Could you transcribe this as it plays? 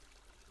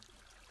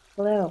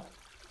Hello,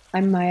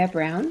 I'm Maya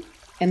Browne,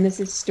 and this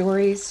is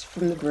Stories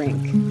from the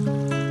Brink.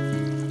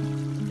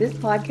 This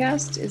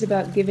podcast is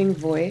about giving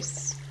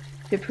voice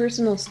to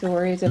personal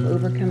stories of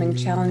overcoming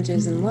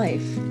challenges in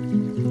life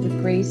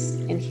with grace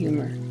and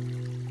humor.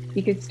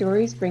 Because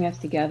stories bring us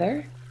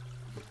together,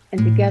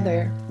 and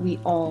together we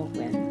all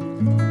win.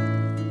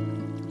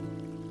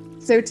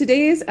 So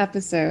today's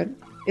episode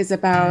is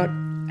about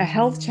a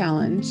health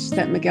challenge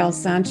that Miguel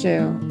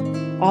Sancho,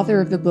 author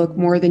of the book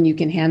More Than You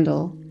Can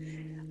Handle,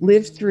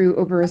 lived through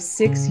over a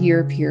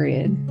 6-year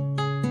period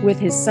with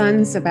his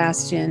son,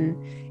 Sebastian,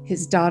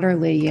 his daughter,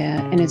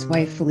 Lydia, and his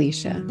wife,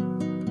 Felicia.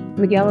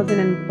 Miguel is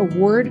an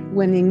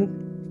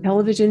award-winning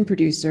television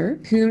producer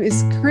who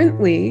is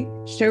currently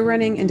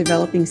showrunning and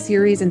developing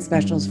series and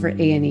specials for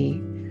A&E.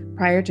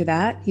 Prior to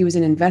that, he was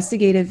an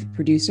investigative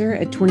producer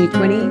at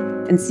 2020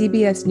 and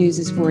CBS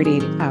News'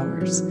 48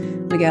 Hours.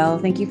 Miguel,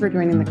 thank you for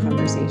joining the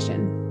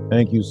conversation.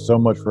 Thank you so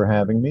much for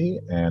having me,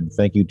 and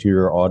thank you to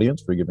your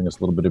audience for giving us a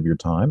little bit of your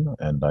time,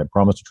 and I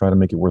promise to try to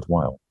make it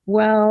worthwhile.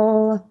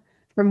 Well,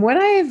 from what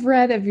I have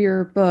read of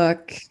your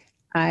book,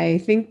 I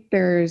think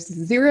there's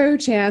zero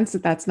chance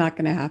that that's not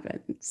going to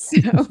happen.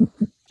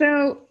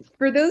 So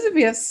for those of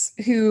us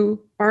who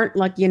aren't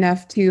lucky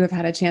enough to have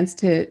had a chance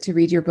to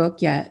read your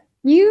book yet,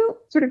 you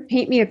sort of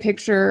paint me a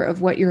picture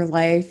of what your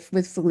life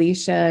with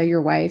Felicia,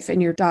 your wife,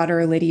 and your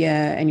daughter,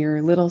 Lydia, and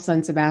your little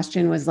son,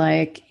 Sebastian, was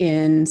like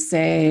in,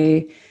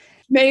 say,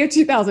 May of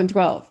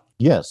 2012.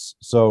 Yes.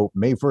 So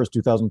May 1st,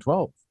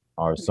 2012,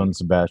 our son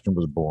Sebastian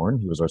was born.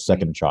 He was our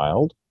second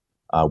child.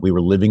 We were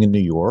living in New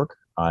York.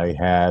 I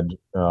had,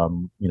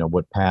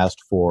 what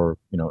passed for,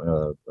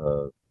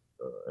 an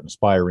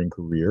aspiring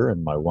career.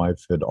 And my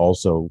wife had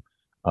also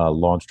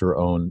launched her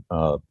own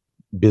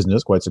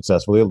business quite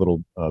successfully, a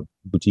little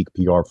boutique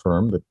PR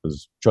firm that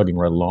was chugging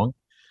right along.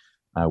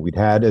 We'd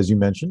had, as you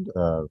mentioned,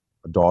 a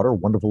daughter, a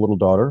wonderful little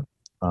daughter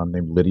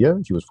named Lydia.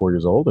 She was 4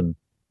 years old. And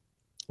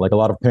like a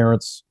lot of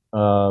parents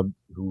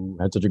who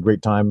had such a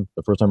great time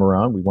the first time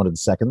around, we wanted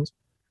seconds.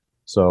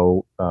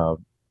 So,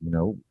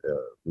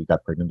 we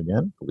got pregnant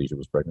again. Felicia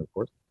was pregnant, of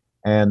course.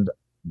 And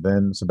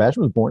then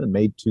Sebastian was born in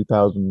May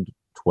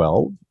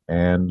 2012.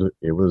 And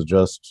it was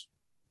just,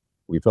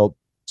 we felt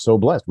so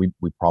blessed. We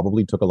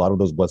probably took a lot of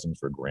those blessings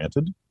for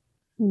granted.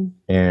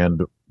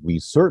 And we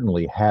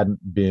certainly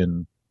hadn't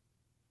been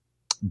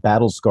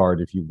battle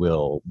scarred, if you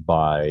will,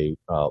 by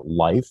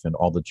life and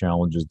all the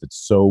challenges that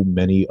so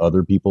many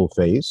other people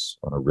face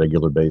on a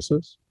regular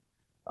basis.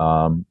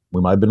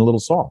 We might have been a little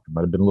soft,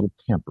 might have been a little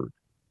pampered.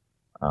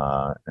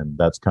 And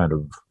that's kind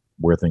of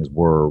where things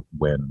were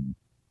when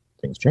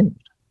things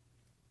changed.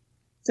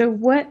 So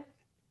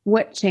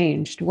what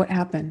changed? What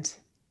happened?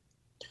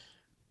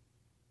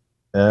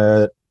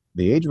 At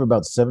the age of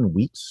about 7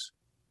 weeks,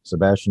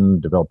 Sebastian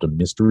developed a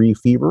mystery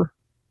fever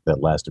that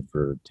lasted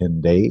for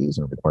 10 days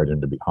and required him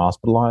to be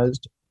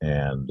hospitalized.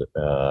 And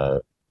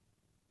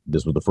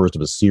this was the first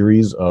of a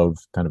series of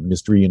kind of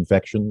mystery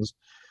infections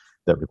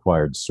that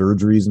required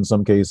surgeries in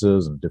some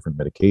cases and different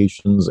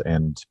medications,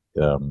 and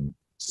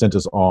sent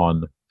us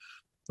on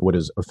what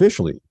is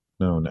officially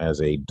known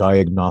as a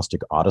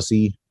diagnostic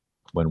odyssey,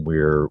 when we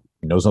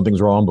know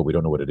something's wrong, but we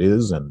don't know what it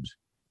is. And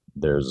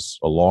there's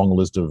a long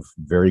list of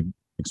very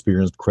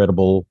experienced,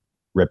 credible,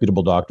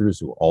 reputable doctors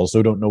who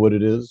also don't know what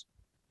it is.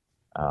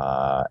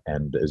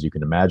 And as you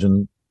can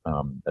imagine,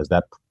 as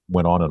that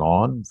went on and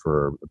on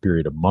for a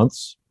period of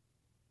months,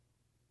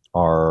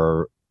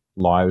 our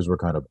lives were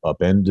kind of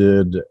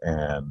upended,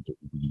 and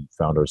we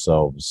found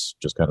ourselves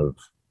just kind of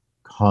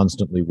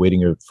constantly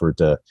waiting for it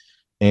to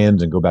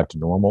end and go back to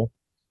normal.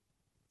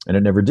 And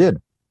it never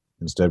did.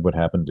 Instead, what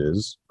happened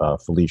is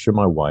Felicia,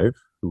 my wife,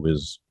 who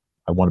is,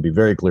 I want to be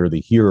very clear, the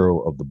hero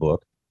of the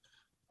book,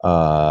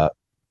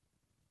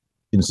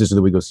 insisted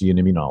that we go see an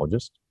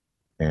immunologist.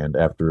 And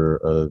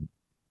after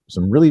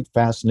some really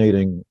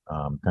fascinating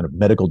kind of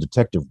medical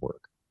detective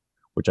work,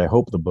 which I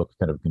hope the book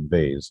kind of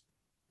conveys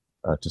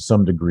to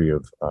some degree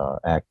of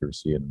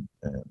accuracy and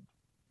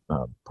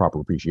proper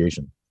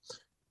appreciation,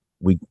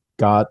 we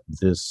got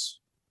this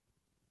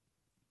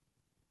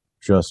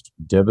just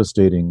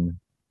devastating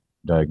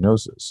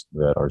diagnosis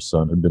that our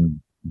son had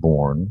been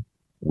born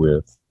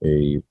with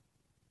a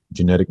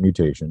genetic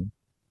mutation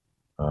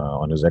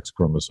on his X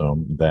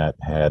chromosome that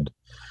had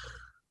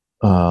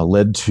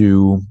led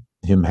to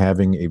him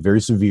having a very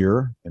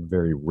severe and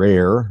very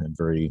rare and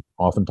very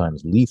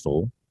oftentimes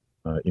lethal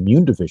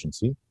immune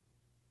deficiency,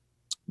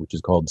 which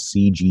is called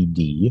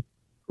CGD,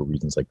 for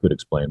reasons I could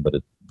explain, but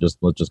let's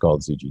just call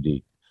it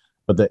CGD.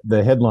 But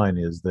the headline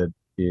is that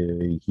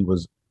he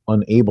was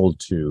unable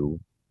to,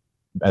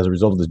 as a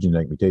result of this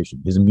genetic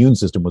mutation, his immune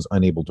system was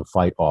unable to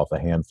fight off a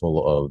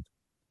handful of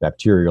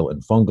bacterial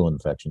and fungal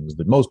infections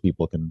that most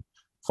people can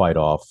fight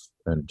off,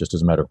 and just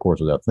as a matter of course,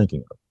 without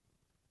thinking of.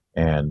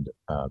 And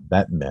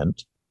that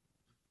meant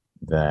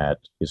that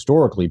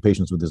historically,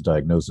 patients with this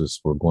diagnosis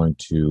were going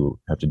to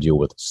have to deal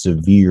with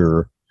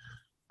severe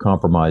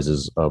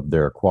compromises of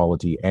their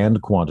quality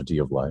and quantity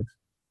of life.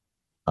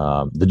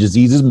 The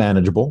disease is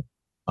manageable.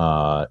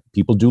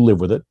 People do live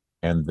with it.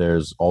 and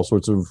there's all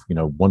sorts of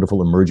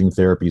wonderful emerging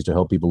therapies to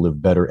help people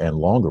live better and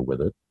longer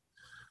with it.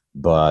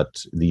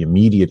 But the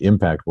immediate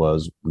impact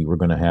was we were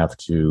going to have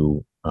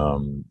to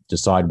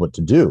decide what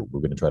to do.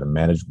 We're going to try to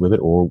manage with it,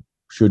 or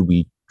should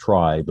we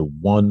try the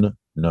one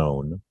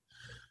known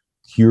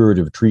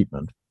curative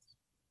treatment,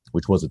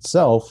 which was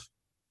itself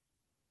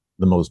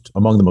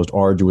among the most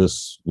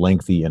arduous,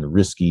 lengthy, and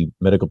risky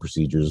medical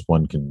procedures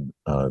one can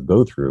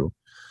go through,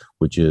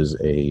 which is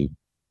a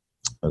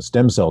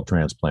stem cell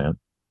transplant,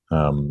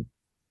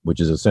 which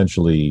is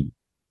essentially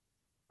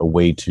a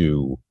way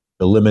to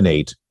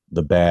eliminate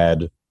the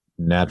bad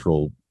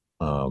natural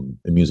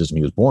immune system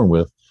he was born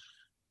with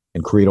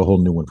and create a whole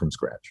new one from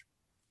scratch.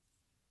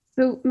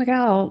 So,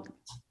 Miguel,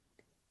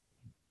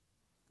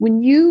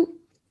 when you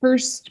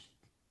first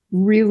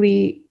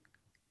really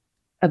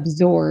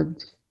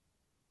absorbed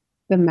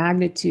the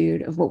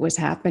magnitude of what was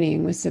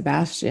happening with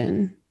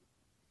Sebastian,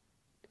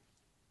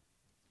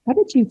 how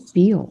did you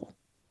feel?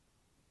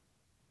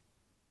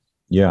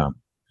 Yeah.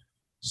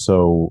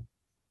 So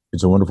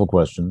it's a wonderful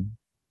question.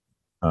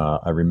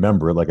 I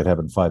remember it like it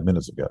happened 5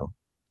 minutes ago.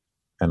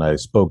 And I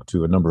spoke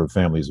to a number of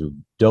families who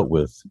dealt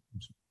with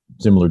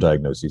similar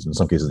diagnoses, in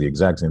some cases the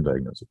exact same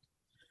diagnosis.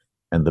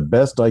 And the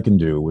best I can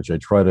do, which I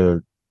try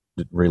to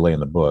relay in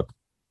the book,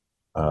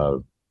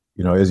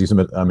 as you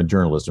said, I'm a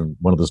journalist, and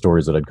one of the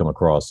stories that I'd come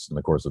across in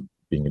the course of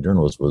being a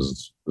journalist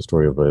was the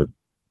story of a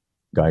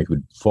guy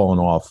who'd fallen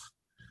off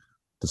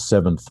the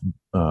seventh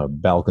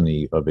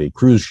balcony of a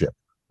cruise ship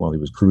while he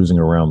was cruising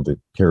around the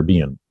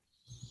Caribbean.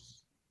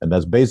 And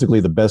that's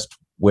basically the best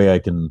way I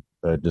can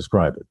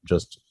describe it.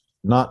 Just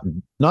not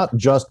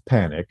just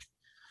panic,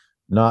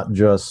 not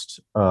just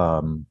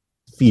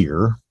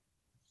fear,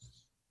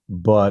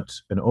 but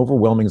an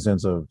overwhelming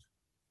sense of,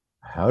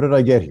 how did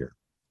I get here?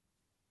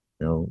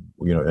 The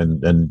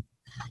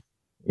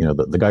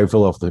guy who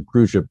fell off the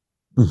cruise ship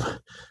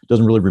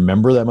doesn't really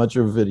remember that much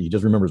of it. He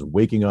just remembers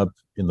waking up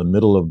in the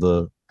middle of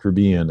the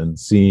Caribbean and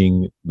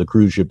seeing the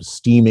cruise ship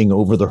steaming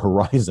over the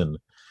horizon.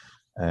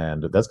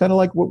 And that's kind of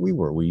like what we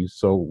were. We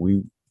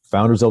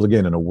found ourselves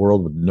again in a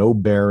world with no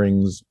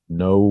bearings,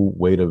 no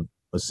way to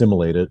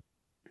assimilate it,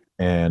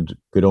 and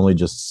could only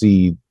just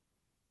see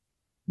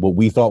what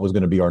we thought was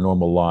going to be our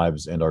normal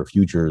lives and our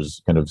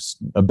futures kind of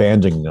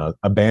abandoning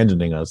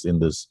us in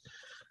this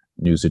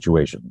new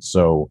situation.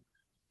 So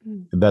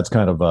that's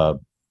kind of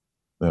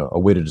a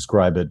way to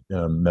describe it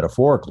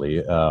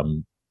metaphorically.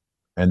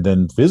 And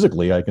then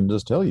physically, I can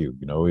just tell you,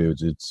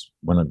 it's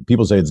when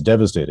people say it's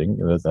devastating,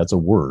 that's a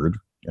word.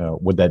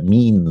 What that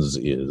means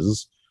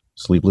is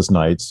sleepless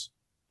nights,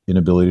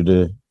 inability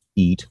to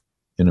eat,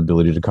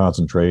 inability to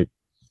concentrate,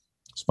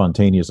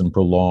 spontaneous and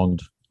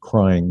prolonged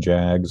crying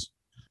jags,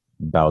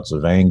 bouts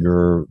of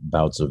anger,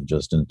 bouts of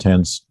just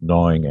intense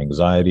gnawing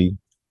anxiety.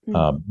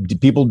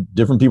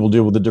 Different people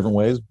deal with it different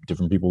ways.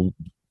 Different people,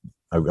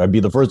 I'd be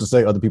the first to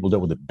say other people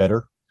dealt with it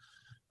better.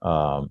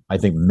 I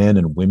think men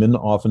and women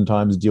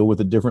oftentimes deal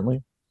with it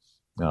differently.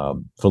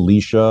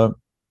 Felicia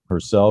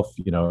herself,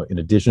 in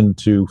addition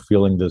to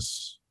feeling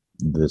this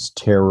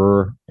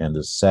terror and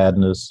this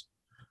sadness,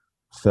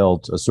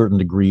 felt a certain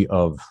degree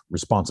of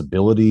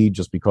responsibility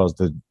just because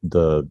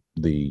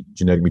the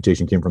genetic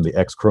mutation came from the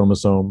X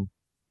chromosome.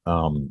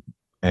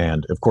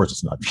 And of course,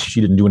 it's not.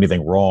 She didn't do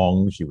anything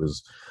wrong. She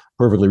was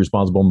a perfectly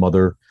responsible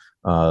mother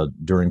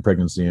during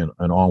pregnancy and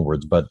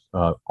onwards. But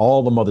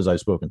all the mothers I've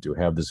spoken to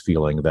have this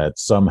feeling that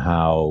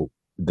somehow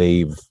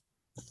they've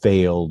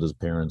failed as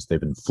parents.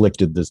 They've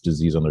inflicted this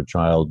disease on their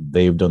child.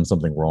 They've done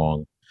something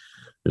wrong.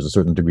 There's a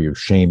certain degree of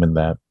shame in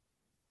that.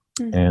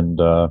 And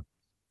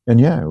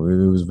yeah, it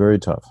was very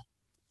tough.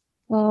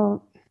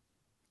 Well,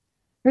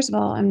 first of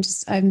all,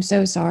 I'm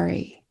so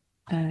sorry.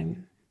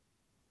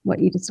 What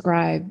you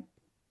described,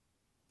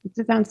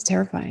 it sounds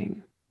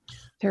terrifying.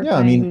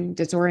 Terrifying,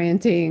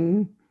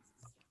 disorienting.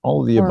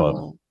 All of the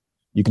above.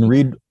 You can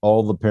read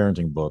all the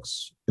parenting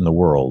books in the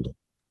world,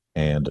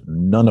 and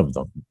none of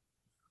them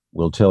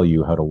will tell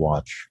you how to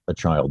watch a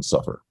child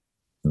suffer.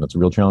 And that's a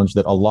real challenge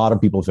that a lot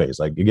of people face.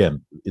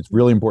 Again, it's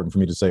really important for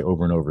me to say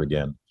over and over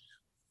again,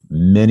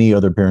 many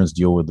other parents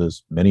deal with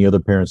this. Many other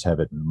parents have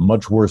it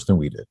much worse than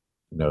we did.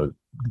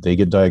 They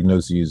get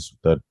diagnoses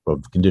of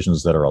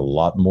conditions that are a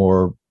lot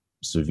more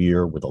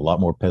severe with a lot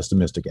more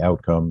pessimistic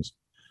outcomes.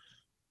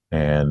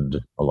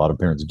 And a lot of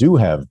parents do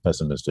have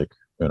pessimistic,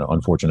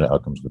 unfortunate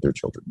outcomes with their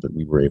children that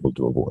we were able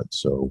to avoid.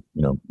 So,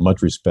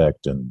 much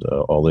respect and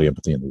all the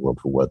empathy in the world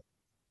for what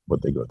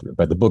they go through. In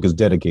fact, the book is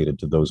dedicated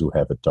to those who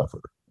have it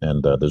tougher,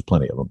 and there's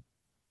plenty of them.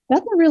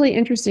 That's a really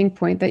interesting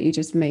point that you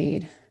just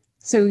made.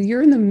 So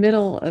you're in the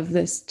middle of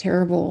this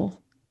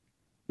terrible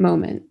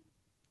moment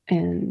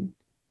and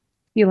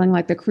feeling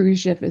like the cruise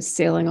ship is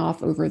sailing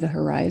off over the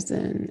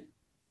horizon.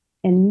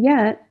 And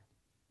yet,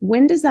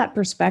 when does that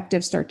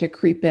perspective start to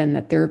creep in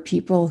that there are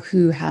people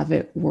who have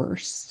it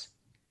worse?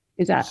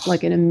 Is that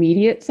like an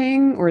immediate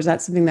thing, or is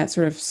that something that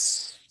sort of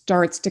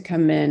starts to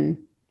come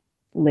in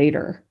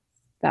later,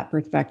 that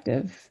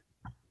perspective?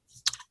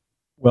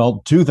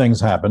 Well, two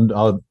things happened.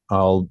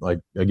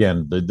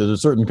 Again, there's a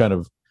certain kind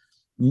of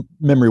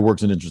memory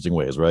works in interesting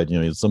ways, right?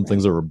 Some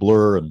things are a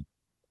blur, and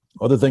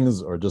other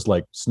things are just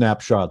like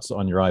snapshots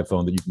on your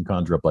iPhone that you can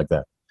conjure up like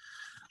that.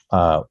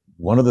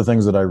 One of the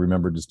things that I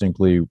remember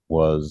distinctly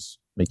was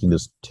making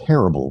this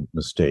terrible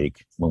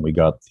mistake when we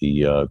got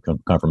the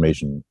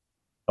confirmation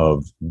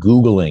of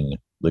Googling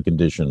the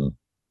condition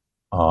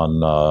on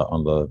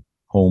the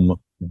home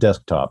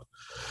desktop,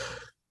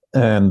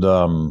 and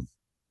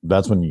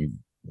that's when you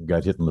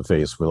got hit in the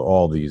face with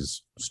all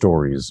these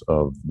stories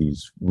of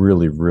these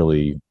really,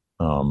 really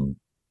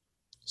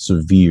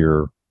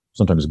severe,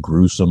 sometimes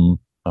gruesome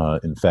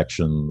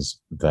infections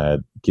that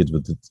kids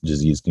with the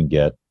disease can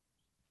get.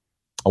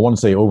 I want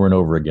to say over and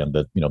over again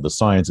that the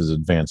science is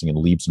advancing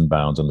in leaps and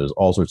bounds, and there's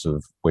all sorts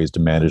of ways to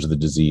manage the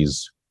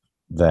disease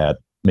that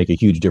make a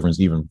huge difference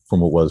even from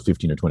what was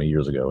 15 or 20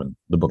 years ago. And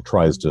the book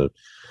tries to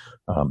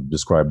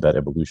describe that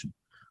evolution.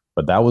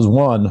 But that was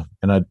one,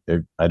 and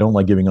I don't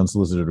like giving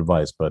unsolicited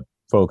advice, but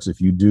folks,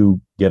 if you do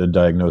get a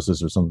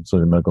diagnosis or some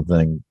sort of medical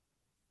thing,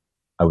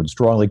 I would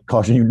strongly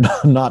caution you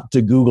not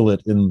to Google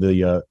it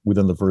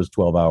within the first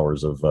 12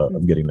 hours of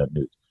getting that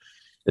news.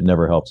 It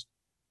never helps.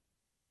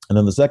 And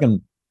then the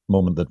second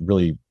moment that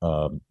really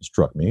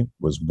struck me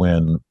was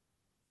when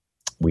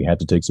we had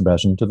to take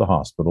Sebastian to the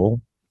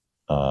hospital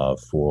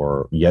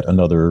for yet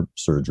another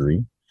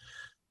surgery.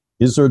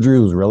 His surgery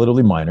was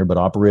relatively minor, but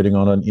operating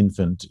on an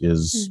infant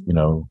is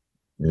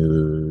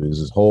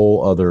this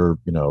whole other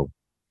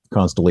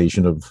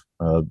constellation of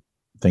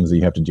things that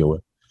you have to deal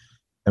with.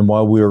 And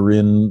while we were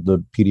in the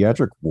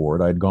pediatric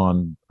ward, I'd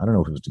gone, I don't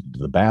know if it was to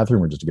the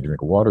bathroom or just to get a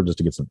drink of water, just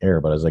to get some air.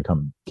 But as I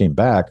came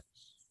back,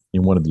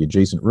 in one of the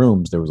adjacent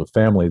rooms, there was a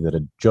family that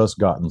had just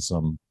gotten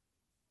some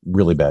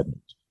really bad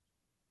news.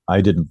 I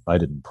didn't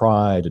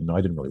pry. I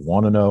didn't really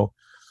want to know,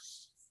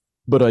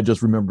 but I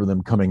just remember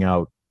them coming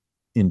out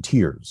in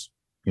tears,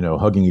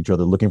 hugging each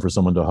other, looking for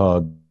someone to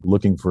hug,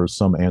 looking for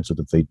some answer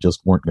that they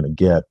just weren't going to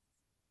get.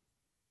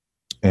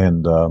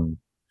 And,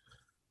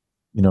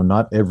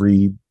 not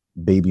every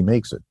baby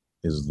makes it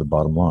is the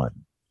bottom line.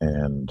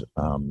 And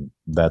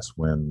that's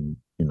when,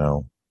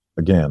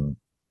 again,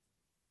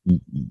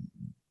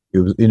 it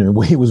was, in a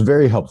way, it was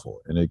very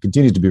helpful, and it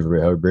continues to be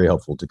very, very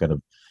helpful to kind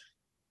of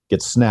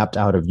get snapped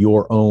out of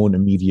your own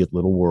immediate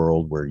little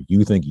world where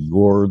you think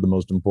you're the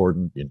most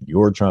important in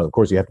your child. Of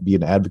course, you have to be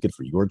an advocate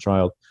for your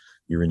child.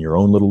 You're in your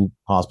own little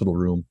hospital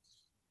room,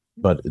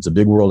 but it's a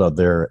big world out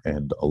there,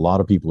 and a lot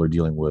of people are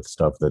dealing with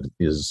stuff that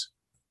is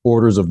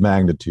orders of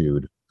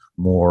magnitude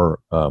more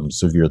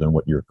severe than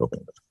what you're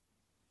coping with.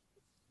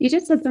 You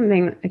just said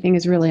something I think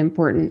is really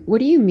important. What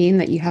do you mean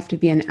that you have to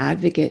be an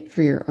advocate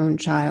for your own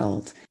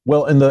child?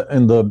 Well, in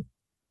the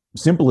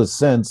simplest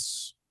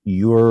sense,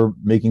 you're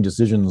making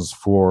decisions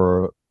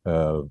for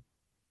a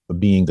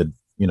being that,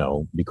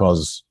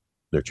 because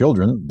they're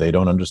children, they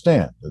don't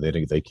understand.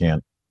 They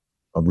can't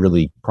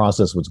really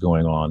process what's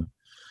going on.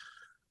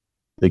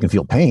 They can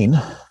feel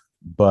pain,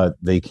 but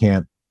they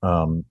can't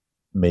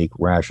make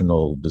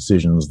rational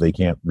decisions. They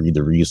can't read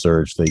the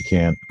research. They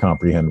can't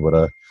comprehend what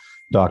a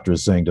doctor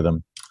is saying to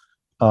them.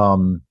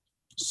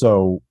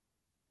 So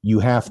you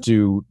have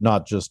to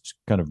not just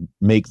kind of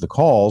make the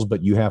calls,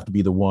 but you have to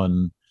be the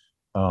one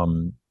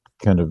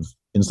kind of,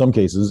 in some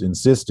cases,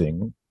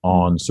 insisting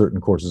on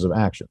certain courses of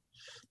action.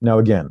 Now,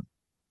 again,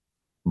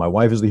 my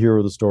wife is the hero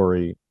of the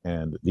story,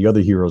 and the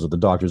other heroes are the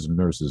doctors and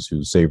nurses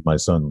who saved my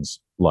son's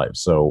life.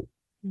 So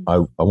I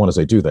want to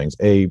say two things.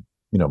 A,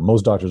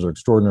 most doctors are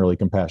extraordinarily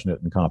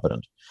compassionate and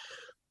competent,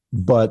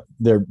 but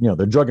they're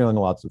juggling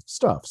lots of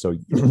stuff. So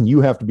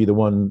you have to be the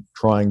one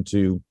trying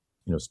to,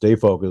 stay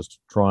focused,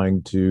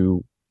 trying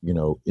to,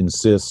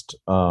 insist.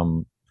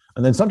 And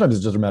then sometimes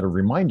it's just a matter of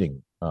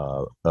reminding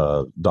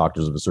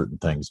doctors of certain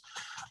things,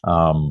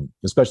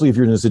 especially if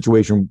you're in a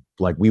situation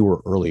like we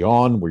were early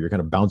on, where you're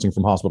kind of bouncing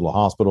from hospital to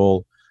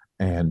hospital,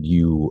 and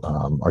you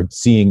are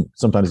seeing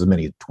sometimes as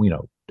many as,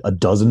 a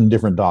dozen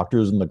different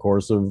doctors in the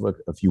course of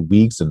a few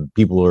weeks, and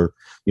people are,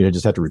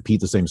 just have to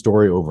repeat the same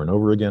story over and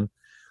over again.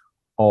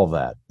 All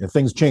that. And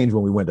things changed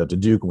when we went out to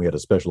Duke, and we had a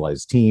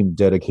specialized team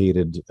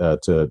dedicated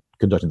to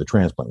conducting the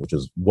transplant, which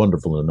is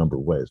wonderful in a number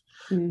of ways.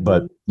 Mm-hmm.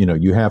 But,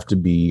 you have to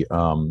be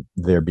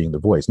there being the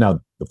voice. Now,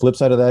 the flip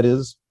side of that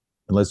is,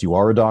 unless you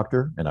are a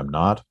doctor, and I'm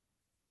not,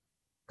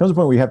 comes a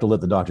point where you have to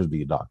let the doctors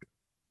be a doctor.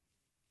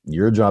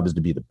 Your job is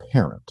to be the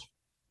parent.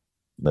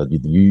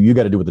 You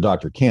got to do what the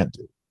doctor can't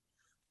do.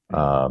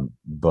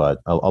 But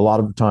a lot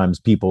of times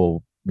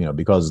people,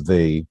 because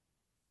they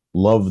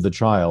love the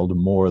child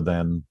more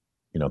than,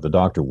 the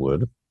doctor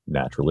would,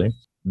 naturally,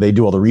 they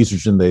do all the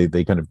research, and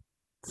they kind of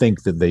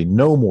think that they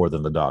know more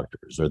than the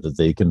doctors, or that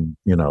they can,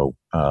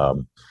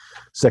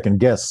 second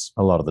guess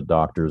a lot of the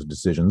doctor's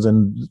decisions.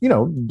 And,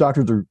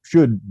 doctors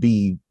should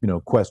be,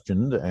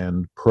 questioned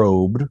and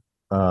probed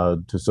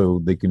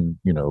so they can,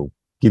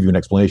 give you an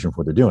explanation for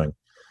what they're doing.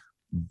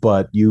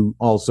 But you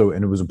also,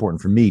 and it was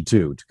important for me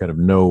too, to kind of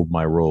know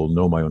my role,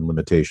 know my own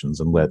limitations,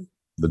 and let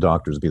the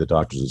doctors be the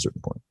doctors at a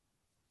certain point.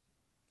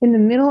 In the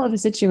middle of a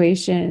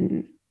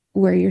situation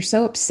where you're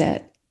so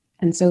upset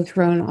and so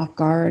thrown off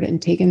guard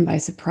and taken by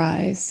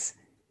surprise,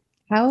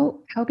 How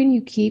can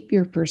you keep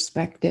your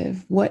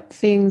perspective? What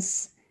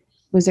things,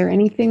 was there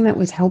anything that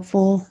was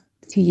helpful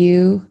to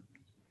you?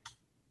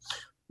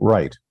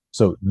 Right.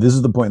 So this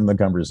is the point in the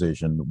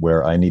conversation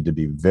where I need to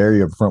be very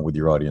upfront with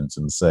your audience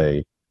and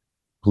say,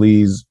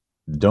 please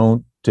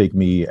don't take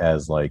me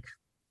as like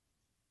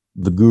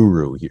the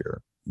guru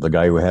here, the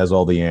guy who has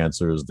all the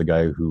answers, the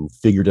guy who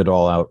figured it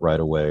all out right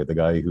away, the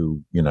guy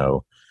who,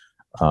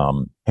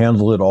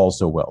 handled it all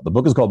so well. The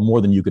book is called More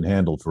Than You Can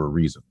Handle for a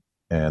reason.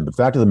 And the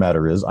fact of the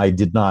matter is, I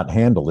did not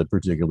handle it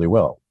particularly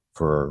well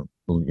for,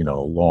 a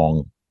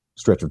long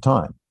stretch of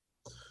time.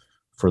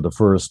 For the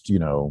first,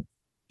 2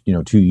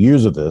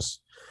 years of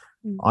this,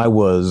 I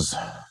was,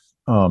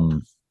 I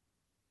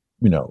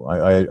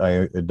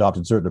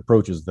adopted certain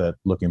approaches that,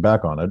 looking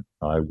back on it,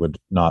 I would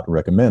not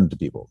recommend to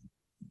people.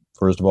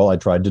 First of all, I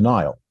tried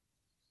denial.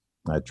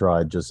 I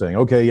tried just saying,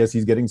 okay, yes,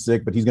 he's getting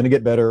sick, but he's going to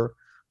get better.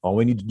 All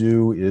we need to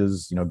do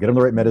is, get him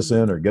the right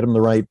medicine or get him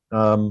the right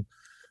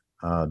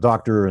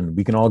doctor, and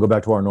we can all go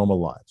back to our normal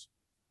lives.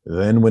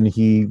 Then when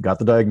he got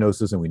the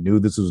diagnosis and we knew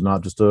this was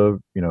not just a,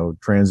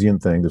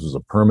 transient thing, this was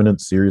a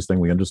permanent, serious thing,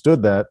 we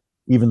understood that.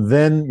 Even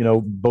then,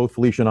 both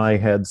Felicia and I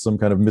had some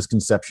kind of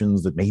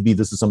misconceptions that maybe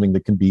this is something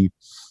that can be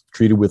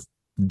treated with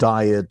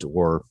diet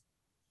or,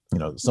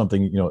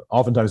 something,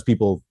 oftentimes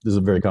people, this is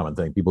a very common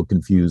thing, people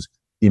confuse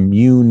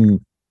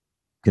immune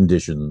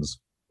conditions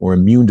or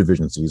immune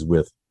deficiencies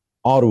with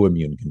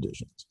autoimmune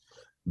conditions.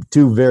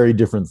 Two very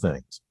different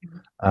things.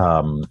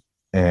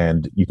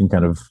 And you can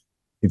kind of,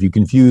 if you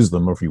confuse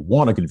them, or if you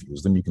want to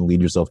confuse them, you can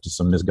lead yourself to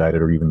some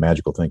misguided or even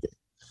magical thinking.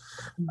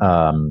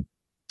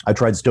 I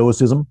tried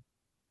stoicism,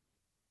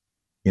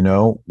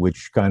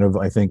 which kind of,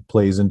 I think,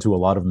 plays into a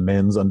lot of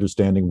men's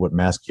understanding what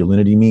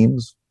masculinity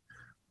means.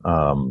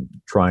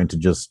 Trying to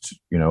just,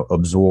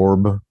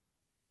 absorb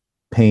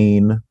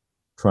pain,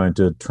 trying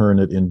to turn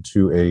it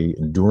into a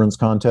endurance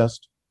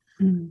contest,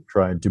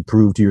 trying to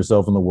prove to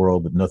yourself in the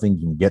world that nothing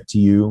can get to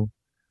you.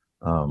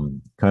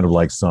 Kind of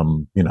like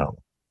some,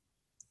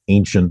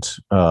 ancient,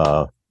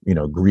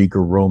 Greek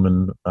or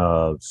Roman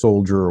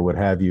soldier or what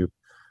have you.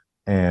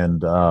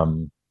 And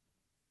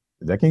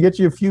that can get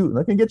you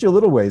a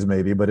little ways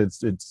maybe, but it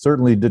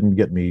certainly didn't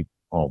get me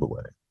all the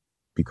way,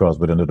 because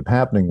what ended up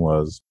happening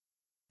was,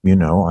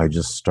 I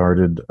just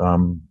started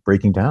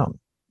breaking down.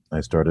 I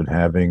started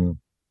having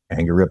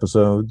anger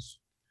episodes.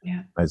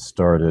 Yeah. I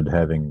started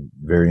having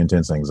very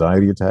intense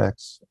anxiety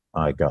attacks.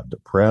 I got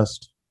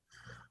depressed.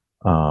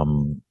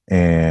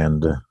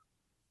 And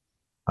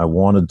I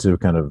wanted to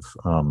kind of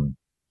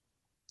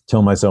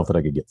tell myself that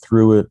I could get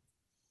through it.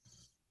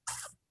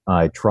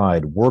 I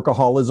tried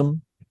workaholism,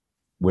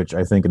 which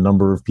I think a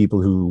number of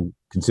people who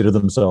consider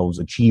themselves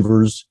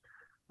achievers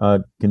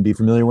can be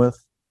familiar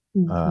with.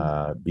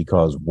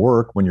 Because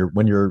work, when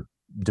your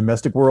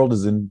domestic world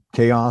is in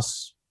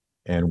chaos,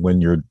 and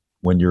when you're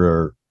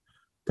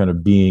kind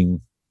of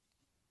being,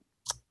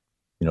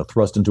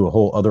 thrust into a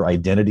whole other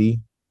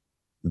identity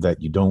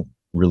that you don't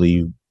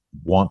really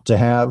want to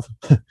have,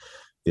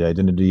 the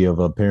identity of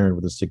a parent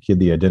with a sick kid,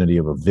 the identity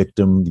of a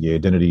victim, the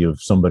identity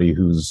of somebody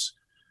who's,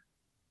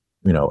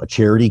 a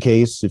charity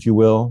case, if you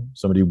will,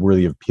 somebody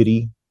worthy of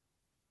pity,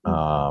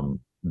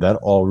 that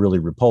all really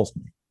repulsed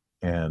me.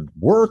 And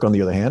work, on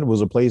the other hand,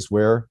 was a place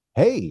where,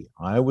 hey,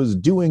 I was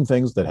doing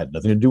things that had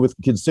nothing to do with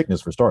kids'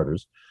 sickness, for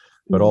starters,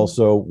 but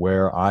also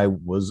where I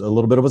was a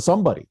little bit of a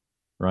somebody,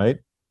 right?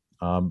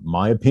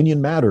 My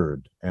opinion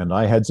mattered, and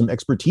I had some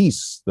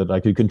expertise that I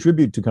could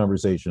contribute to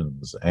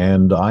conversations,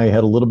 and I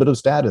had a little bit of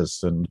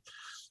status, and,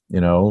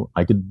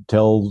 I could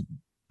tell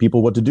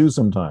people what to do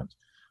sometimes.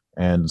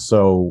 And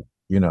so,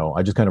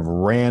 I just kind of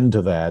ran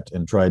to that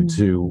and tried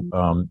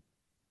to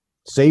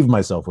save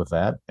myself with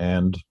that.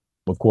 And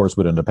of course,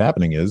 what ended up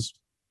happening is,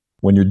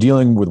 when you're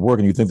dealing with work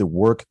and you think that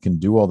work can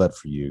do all that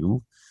for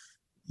you,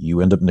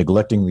 you end up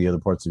neglecting the other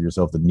parts of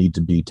yourself that need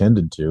to be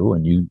tended to,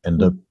 and you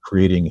end up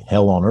creating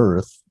hell on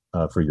earth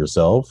for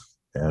yourself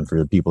and for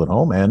the people at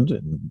home, and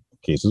in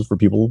cases for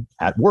people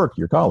at work,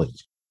 your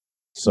colleagues.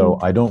 So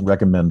I don't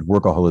recommend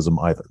workaholism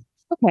either.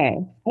 Okay.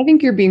 I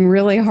think you're being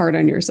really hard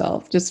on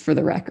yourself, just for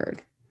the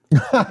record.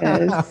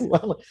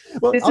 well,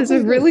 this is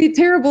a really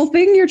terrible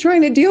thing you're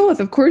trying to deal with.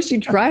 Of course, you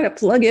try to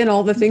plug in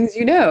all the things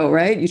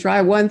right? You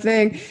try one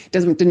thing,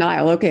 doesn't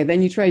denial. Okay,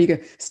 then you go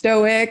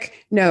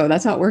stoic. No,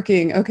 that's not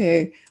working.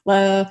 Okay,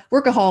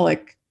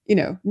 workaholic.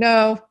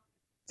 No.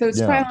 So it's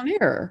trial and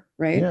error,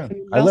 right? Yeah.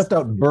 I left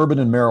out bourbon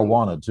and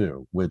marijuana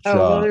too, which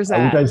there's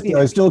that.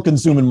 I still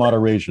consume in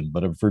moderation,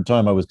 but for a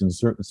time I was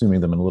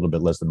consuming them in a little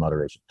bit less than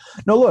moderation.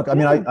 No, look, I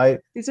mean, I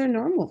these are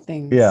normal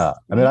things. Yeah,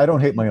 I mean, I don't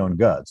hate my own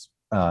guts.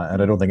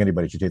 And I don't think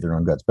anybody should hate their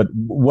own guts. But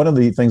one of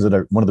the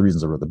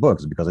reasons I wrote the book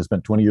is because I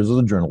spent 20 years as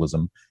a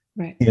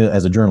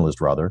journalist,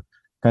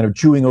 kind of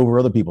chewing over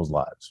other people's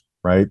lives,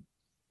 right?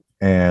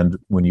 And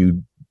when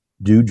you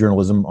do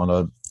journalism on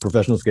a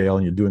professional scale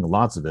and you're doing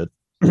lots of it,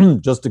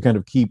 just to kind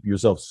of keep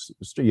yourself,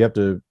 you have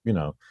to,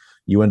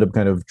 you end up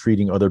kind of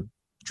treating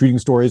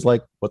stories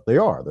like what they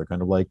are. They're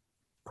kind of like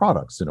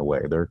products in a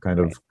way. They're kind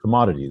of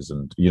commodities,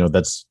 and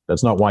that's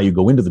not why you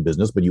go into the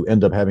business, but you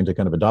end up having to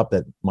kind of adopt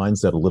that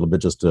mindset a little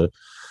bit just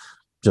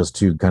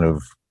to kind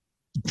of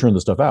churn the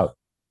stuff out.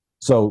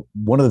 So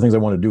one of the things I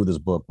wanted to do with this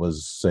book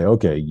was say,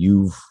 okay,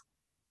 you've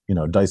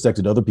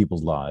dissected other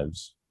people's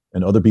lives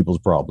and other people's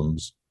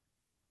problems.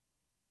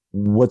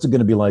 What's it going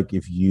to be like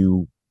if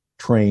you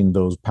train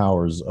those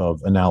powers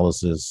of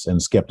analysis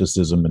and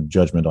skepticism and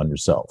judgment on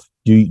yourself?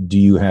 Do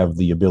you have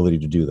the ability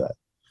to do that?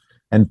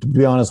 And to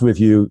be honest with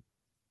you,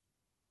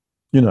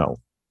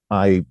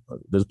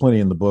 there's plenty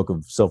in the book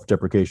of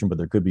self-deprecation, but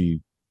there could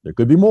be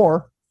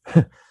more.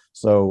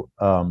 So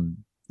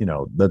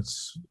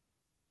that's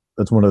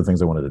one of the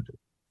things I wanted to do.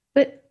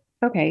 But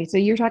okay, so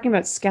you're talking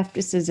about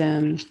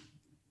skepticism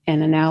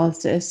and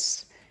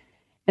analysis,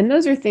 and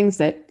those are things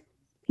that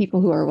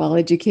people who are well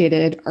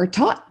educated are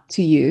taught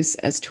to use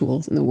as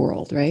tools in the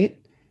world, right?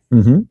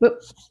 Mm-hmm.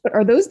 But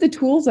are those the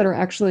tools that were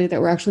actually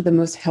the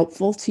most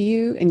helpful to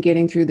you in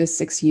getting through this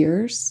 6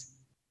 years?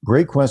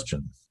 Great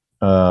question.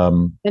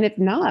 And if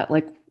not,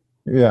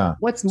 yeah,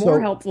 what's more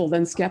helpful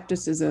than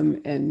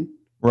skepticism and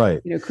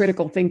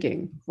critical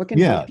thinking? What can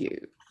help you?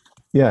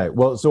 Yeah,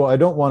 well, so I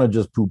don't want to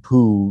just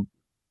poo-poo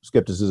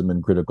skepticism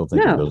and critical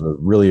thinking. No. Those are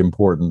really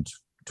important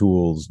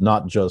tools,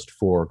 not just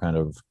for kind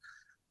of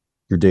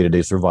your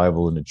day-to-day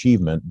survival and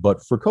achievement,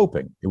 but for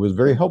coping. It was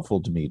very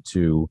helpful to me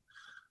to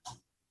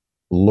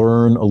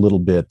learn a little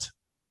bit,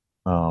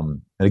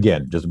 and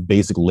again, just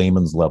basic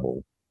layman's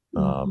level.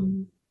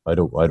 I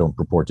don't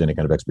purport to any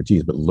kind of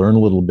expertise, but learn a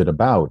little bit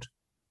about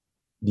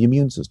the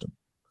immune system.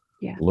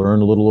 Yeah.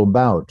 Learn a little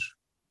about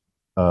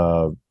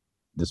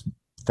this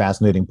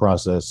fascinating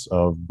process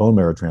of bone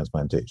marrow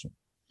transplantation.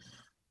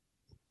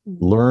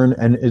 Learn,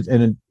 and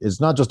it's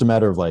not just a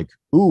matter of like,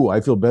 ooh,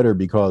 I feel better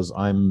because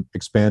I'm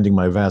expanding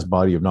my vast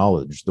body of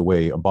knowledge, the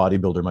way a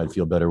bodybuilder might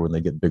feel better when they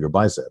get bigger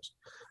biceps.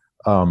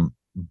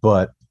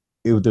 But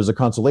there's a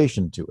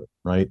consolation to it,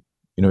 right?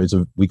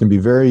 We can be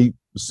very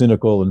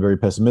cynical and very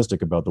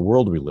pessimistic about the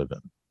world we live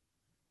in,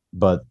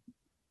 but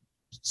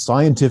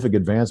scientific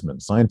advancement,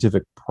 the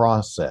scientific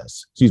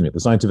process and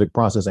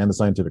the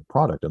scientific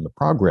product and the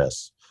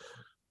progress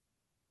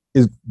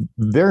is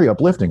very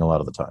uplifting a lot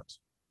of the times,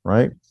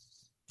 right?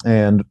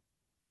 And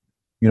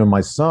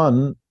my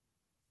son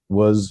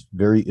was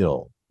very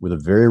ill with a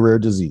very rare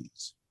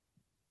disease,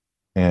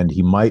 and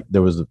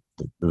there was a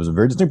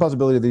very distinct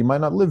possibility that he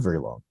might not live very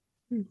long.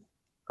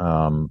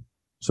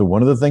 So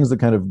one of the things that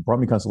kind of brought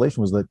me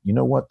consolation was that,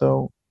 what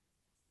though,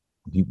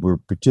 we're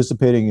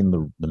participating in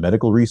the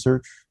medical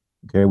research.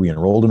 Okay, we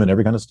enrolled him in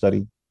every kind of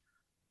study,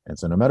 and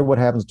so no matter what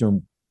happens to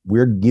him,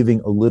 we're giving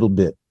a little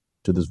bit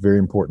to this very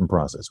important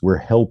process. We're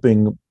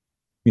helping,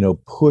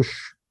 push,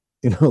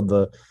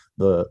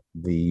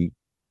 the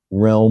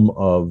realm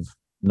of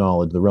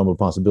knowledge, the realm of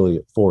possibility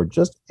forward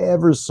just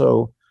ever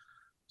so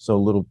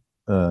little,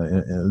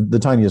 in the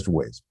tiniest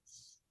ways.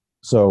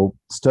 So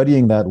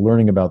studying that,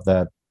 learning about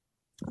that,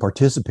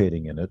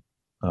 participating in it,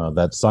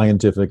 that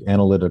scientific,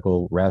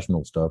 analytical,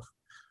 rational stuff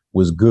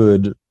was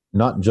good,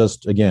 not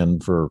just, again,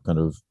 for kind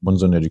of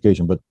one's own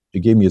education, but it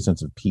gave me a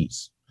sense of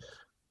peace.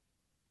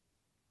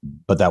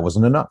 But that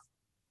wasn't enough.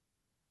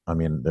 I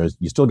mean,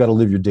 you still got to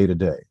live your day to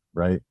day,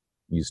 right?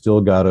 You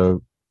still got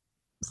to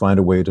find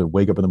a way to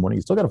wake up in the morning.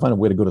 You still got to find a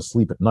way to go to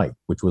sleep at night,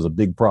 which was a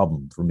big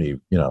problem for me,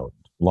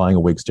 lying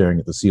awake, staring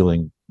at the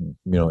ceiling,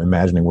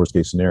 imagining worst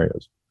case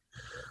scenarios.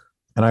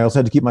 And I also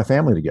had to keep my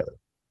family together,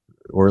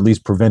 or at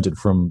least prevent it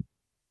from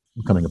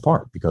coming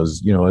apart,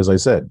 because, as I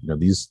said,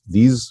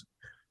 these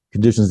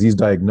conditions, these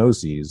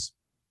diagnoses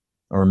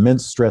are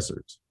immense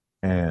stressors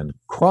and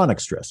chronic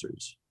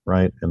stressors,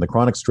 right? And the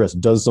chronic stress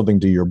does something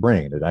to your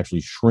brain. It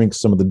actually shrinks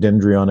some of the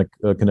dendrionic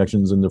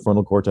connections in the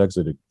frontal cortex.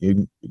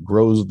 It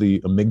grows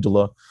the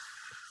amygdala,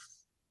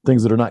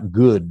 things that are not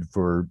good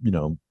for,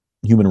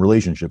 human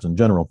relationships in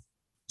general.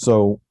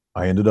 So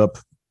I ended up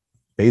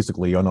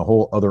basically on a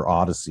whole other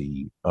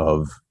odyssey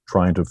of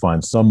trying to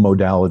find some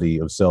modality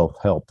of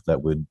self-help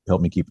that would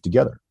help me keep it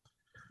together.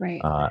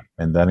 Right.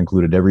 And that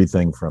included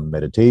everything from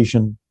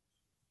meditation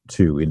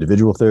to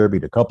individual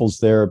therapy, to couples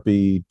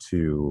therapy,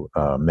 to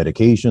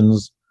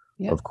medications.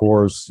 Yep. Of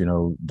course,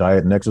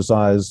 diet and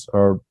exercise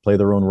play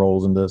their own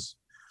roles in this.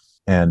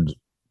 And,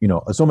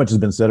 so much has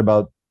been said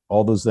about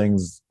all those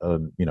things. A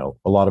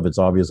lot of it's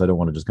obvious. I don't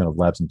want to just kind of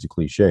lapse into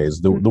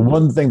cliches. The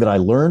one thing that I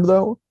learned,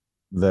 though,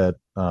 that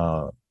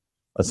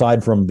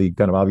aside from the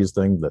kind of obvious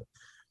thing that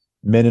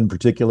men in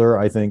particular,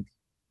 I think,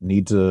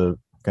 need to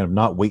kind of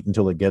not wait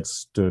until it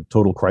gets to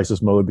total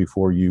crisis mode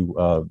before you,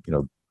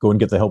 go and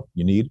get the help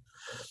you need.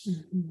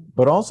 Mm-hmm.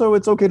 But also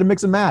it's okay to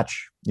mix and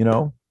match,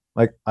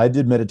 like I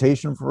did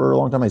meditation for a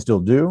long time. I still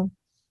do.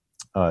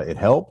 It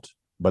helped,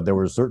 but there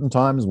were certain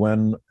times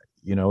when,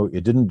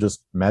 it didn't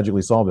just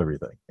magically solve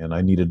everything. And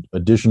I needed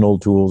additional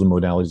tools and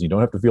modalities. You don't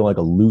have to feel like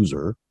a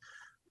loser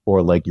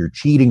or like you're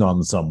cheating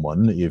on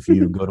someone if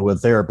you go to a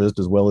therapist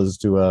as well as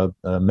to a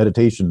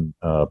meditation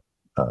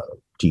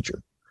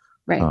teacher.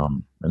 Right.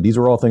 And these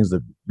are all things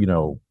that,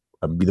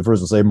 I'd be the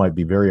first to say might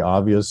be very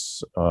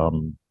obvious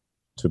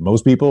to to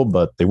most people,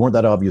 but they weren't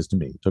that obvious to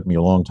me. It took me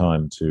a long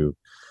time to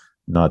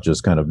not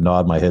just kind of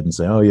nod my head and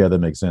say, oh, yeah, that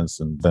makes sense,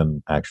 and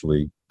then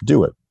actually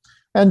do it.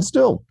 And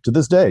still, to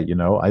this day,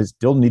 I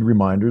still need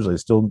reminders. I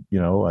still,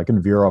 I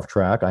can veer off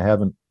track.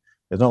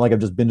 It's not like I've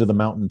just been to the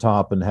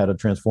mountaintop and had a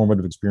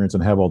transformative experience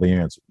and have all the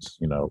answers.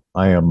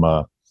 I am,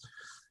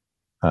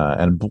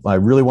 and I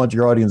really want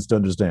your audience to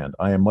understand,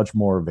 I am much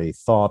more of a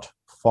thought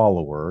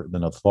follower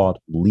than a thought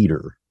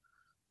leader.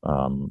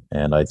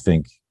 And I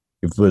think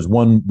if there's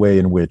one way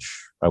in which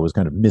I was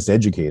kind of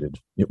miseducated,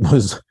 it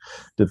was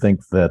to think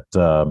that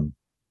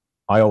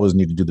I always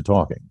need to do the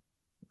talking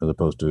as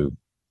opposed to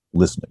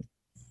listening.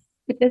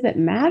 But does it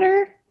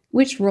matter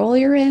which role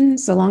you're in,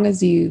 so long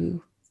as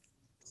you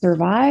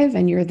survive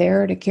and you're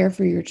there to care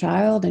for your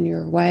child and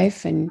your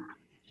wife and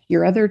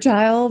your other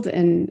child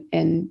and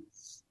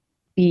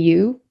be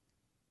you?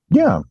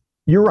 Yeah,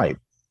 you're right.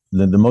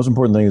 The most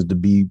important thing is to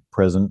be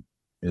present,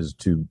 is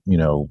to,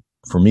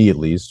 for me at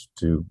least,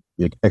 to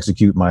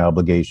execute my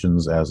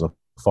obligations as a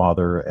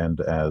father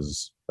and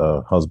as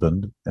a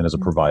husband and as a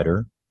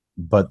provider.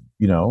 But,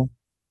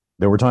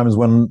 there were times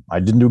when I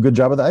didn't do a good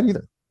job of that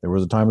either. There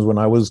was times when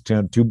I was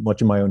too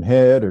much in my own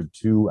head, or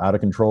too out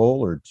of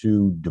control, or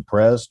too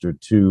depressed, or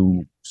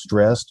too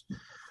stressed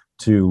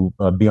to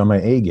be on my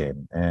A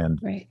game. And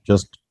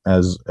just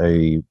as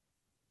a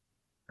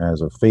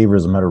favor,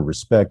 as a matter of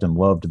respect and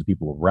love to the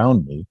people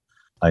around me,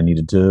 I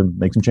needed to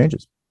make some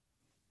changes.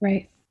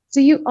 Right. So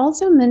you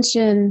also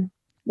mentioned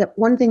that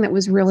one thing that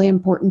was really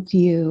important to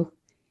you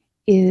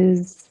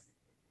is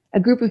a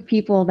group of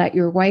people that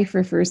your wife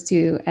refers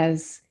to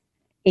as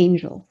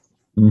angels.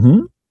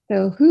 Mm-hmm.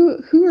 So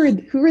who are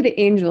the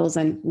angels,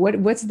 and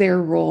what's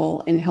their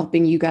role in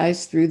helping you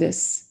guys through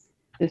this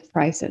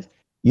crisis?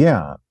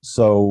 Yeah.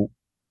 So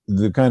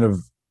the kind of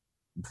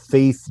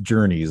faith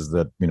journeys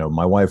that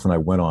my wife and I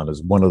went on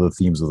is one of the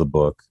themes of the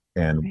book,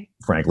 and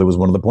frankly was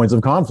one of the points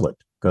of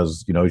conflict,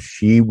 because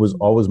she was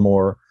always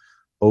more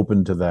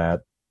open to that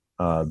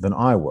than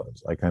I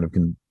was. I kind of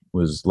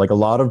was like a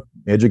lot of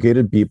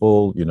educated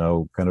people,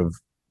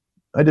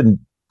 I didn't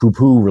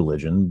poo-poo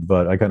religion,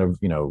 but I kind of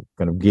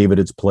gave it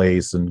its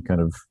place and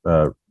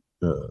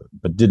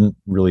but didn't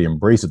really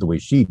embrace it the way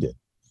she did.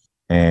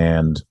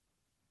 And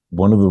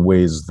one of the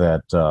ways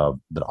that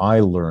I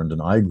learned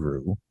and I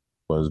grew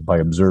was by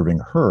observing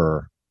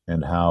her,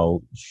 and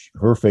how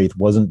her faith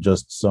wasn't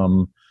just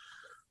some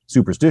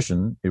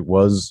superstition. It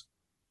was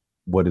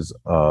what is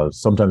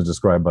sometimes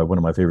described by one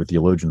of my favorite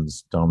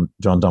theologians,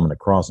 John Dominic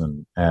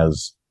Crossan,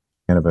 as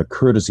kind of a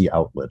courtesy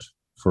outlet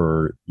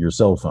for your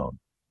cell phone,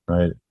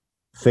 right?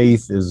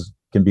 Faith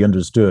can be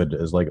understood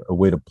as like a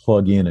way to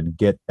plug in and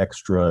get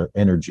extra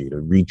energy to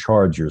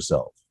recharge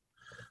yourself.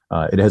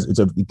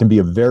 It can be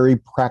a very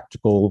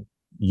practical,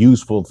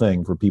 useful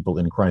thing for people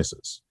in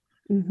crisis.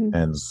 Mm-hmm.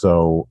 And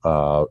so,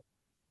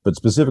 but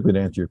specifically to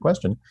answer your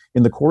question,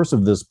 in the course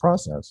of this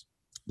process,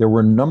 there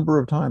were a number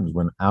of times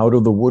when, out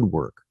of the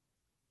woodwork,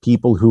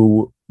 people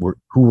who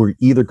were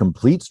either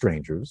complete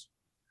strangers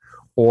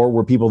or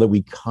were people that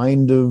we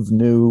kind of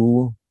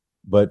knew,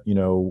 but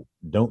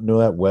don't know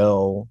that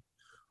well,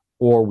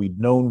 or we'd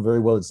known very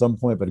well at some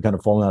point, but had kind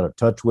of fallen out of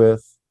touch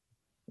with,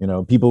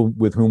 people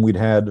with whom we'd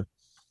had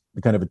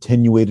the kind of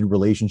attenuated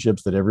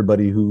relationships that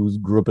everybody who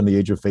grew up in the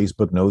age of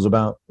Facebook knows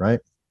about, right?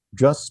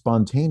 Just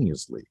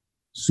spontaneously,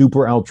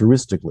 super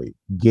altruistically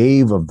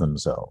gave of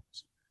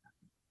themselves,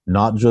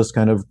 not just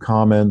kind of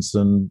comments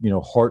and,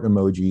 heart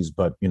emojis,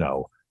 but,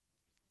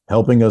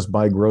 helping us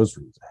buy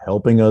groceries,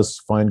 helping us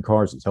find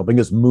car seats, helping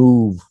us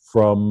move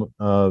from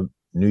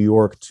New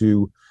York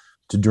to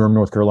Durham,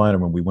 North Carolina,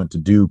 when we went to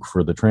Duke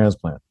for the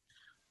transplant.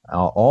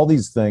 All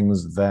these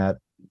things that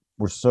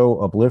were so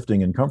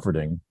uplifting and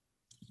comforting,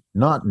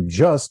 not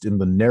just in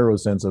the narrow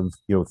sense of,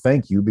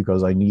 thank you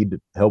because I need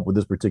help with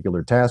this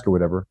particular task or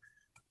whatever,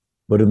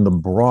 but in the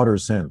broader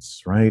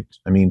sense, right?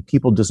 I mean,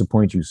 people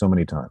disappoint you so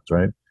many times,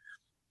 right?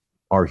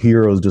 Our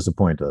heroes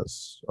disappoint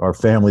us. Our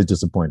families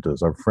disappoint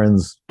us. Our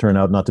friends turn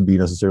out not to be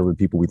necessarily the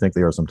people we think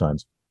they are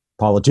sometimes.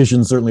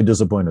 Politicians certainly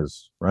disappoint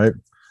us, right?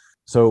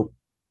 So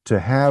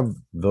to have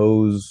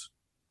those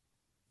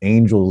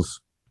angels,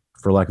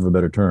 for lack of a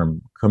better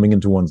term, coming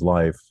into one's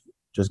life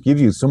just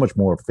gives you so much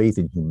more faith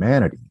in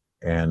humanity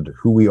and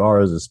who we are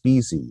as a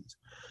species.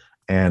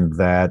 And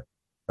that,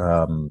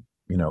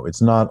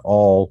 it's not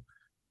all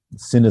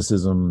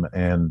cynicism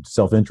and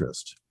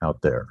self-interest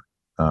out there.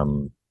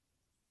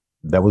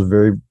 That was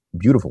very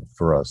beautiful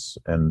for us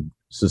and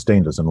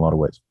sustained us in a lot of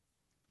ways.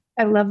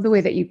 I love the way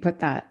that you put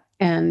that.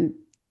 And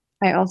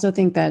I also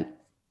think that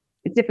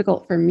it's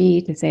difficult for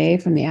me to say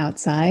from the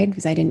outside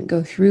because I didn't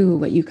go through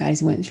what you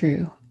guys went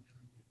through.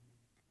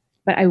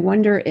 But I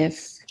wonder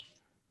if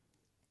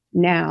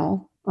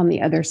now, on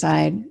the other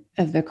side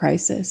of the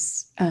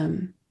crisis,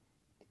 does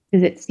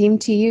it seem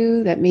to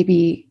you that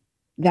maybe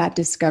that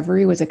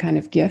discovery was a kind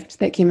of gift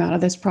that came out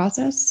of this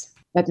process?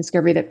 That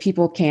discovery that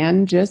people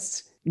can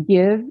just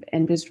give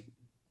and just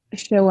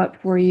show up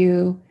for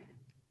you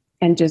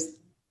and just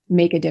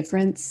make a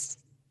difference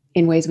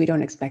in ways we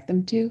don't expect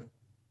them to?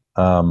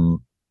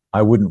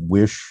 I wouldn't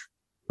wish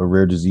a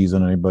rare disease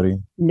on anybody.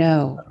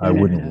 No, I no, no,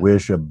 no, wouldn't no.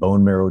 wish a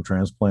bone marrow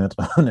transplant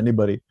on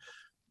anybody.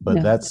 But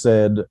No. that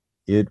said,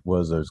 it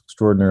was an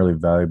extraordinarily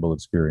valuable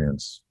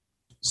experience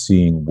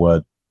seeing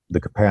what the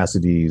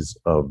capacities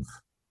of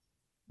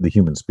the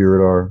human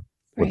spirit are,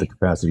 what the Right.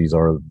 capacities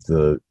are of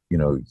the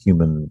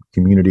human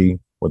community,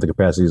 what the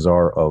capacities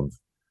are of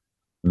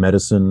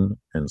medicine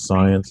and Right.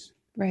 science.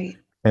 Right.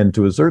 And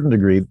to a certain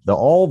degree,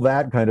 all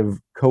that kind of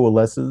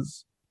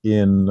coalesces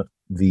in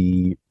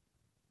the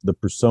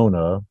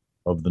persona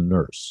of the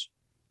nurse,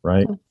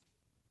 right? Oh,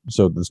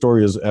 So the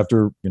story is,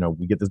 after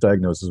we get this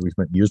diagnosis, we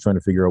spent years trying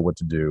to figure out what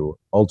to do.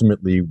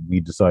 Ultimately, we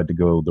decide to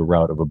go the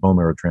route of a bone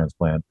marrow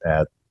transplant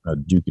at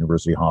Duke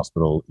University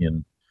Hospital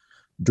in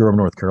Durham,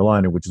 North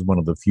Carolina, which is one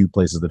of the few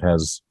places that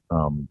has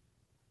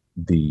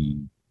the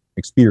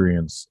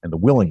experience and the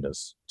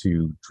willingness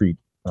to treat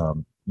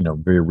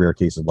very rare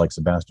cases like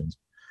Sebastian's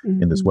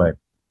in this mhm. way.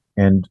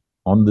 And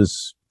on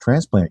this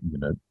transplant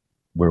unit,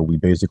 where we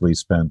basically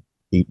spent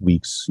 8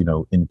 weeks,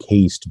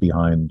 encased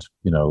behind,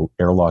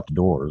 airlocked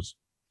doors,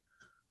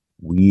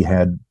 we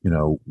had,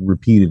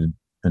 repeated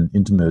and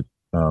intimate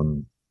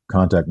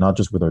contact, not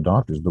just with our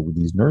doctors, but with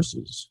these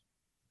nurses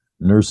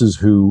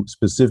who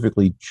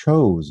specifically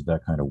chose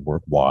that kind of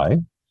work. Why?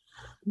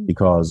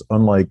 Because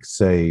unlike,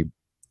 say,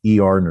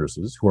 ER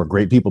nurses, who are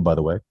great people, by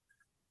the way,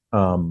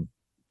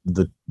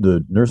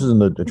 the nurses in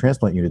the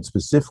transplant unit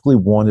specifically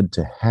wanted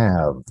to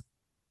have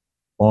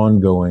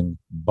ongoing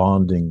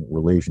bonding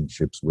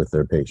relationships with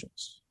their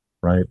patients,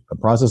 right? A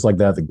process like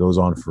that goes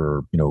on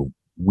for,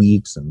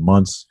 weeks and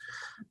months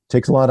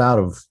takes a lot out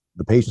of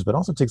the patients, but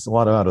also takes a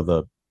lot out of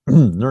the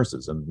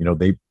nurses. And,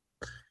 they,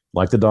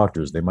 like the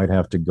doctors, they might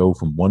have to go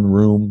from one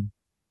room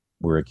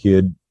where a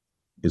kid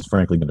is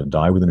frankly going to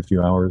die within a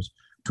few hours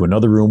to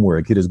another room where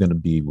a kid is going to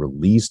be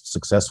released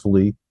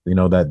successfully,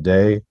 that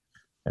day.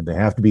 And they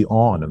have to be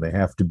on, and they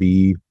have to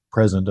be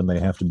present, and they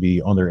have to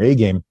be on their A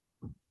game.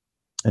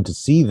 And to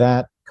see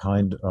that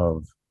kind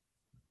of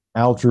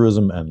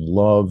altruism and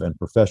love and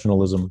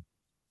professionalism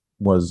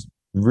was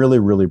really,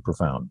 really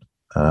profound.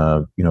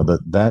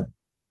 That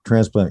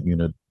transplant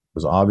unit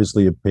was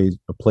obviously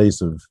a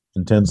place of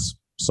intense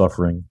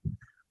suffering,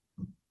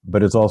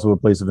 but it's also a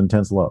place of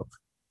intense love.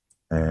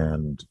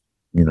 And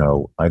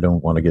I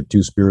don't want to get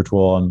too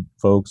spiritual on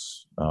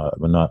folks.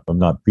 I'm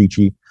not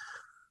preachy,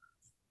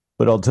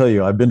 but I'll tell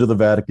you, I've been to the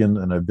Vatican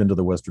and I've been to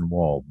the Western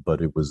Wall,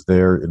 but it was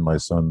there in my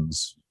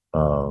son's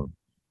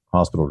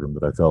hospital room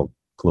that I felt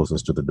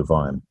closest to the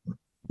divine,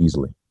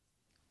 easily.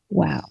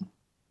 Wow.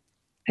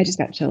 I just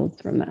got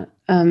chills from that.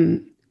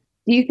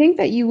 Do you think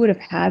that you would have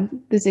had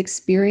this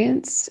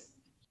experience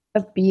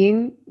of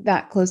being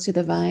that close to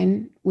the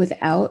vine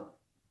without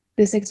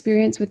this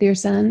experience with your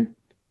son?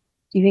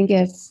 Do you think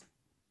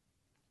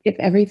if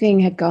everything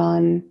had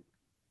gone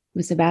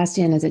with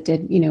Sebastian as it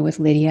did, with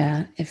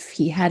Lydia, if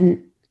he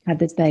hadn't had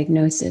this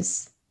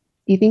diagnosis,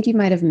 do you think you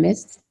might have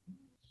missed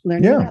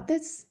learning Yeah, about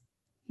this?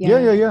 yeah, yeah,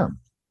 Yeah. yeah.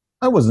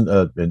 I wasn't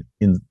I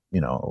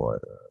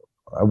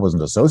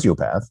wasn't a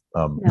sociopath,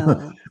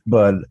 No.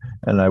 but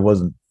and I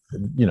wasn't,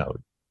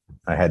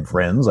 I had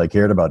friends, I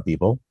cared about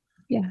people,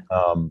 Yeah.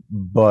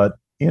 but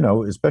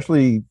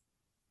especially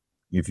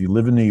if you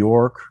live in New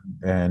York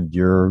and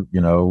you're,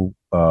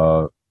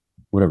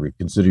 whatever you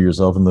consider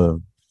yourself in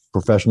the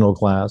professional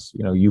class,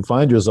 you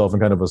find yourself in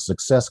kind of a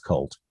success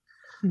cult,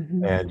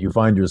 Hmm. and you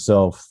find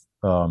yourself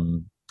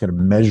kind of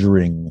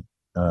measuring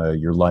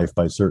your life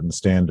by certain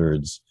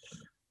standards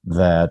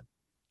that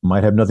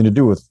might have nothing to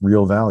do with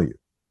real value.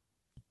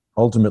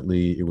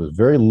 Ultimately, it was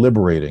very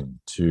liberating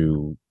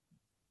to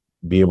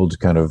be able to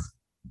kind of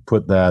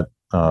put that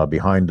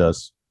behind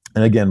us.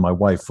 And again, my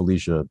wife,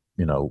 Felicia,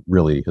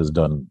 really has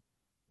done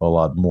a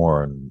lot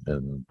more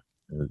and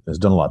has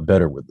done a lot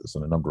better with this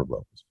on a number of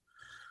levels.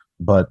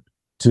 But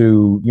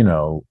to,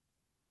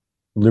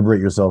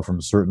 liberate yourself from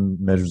certain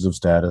measures of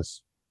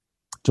status,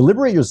 to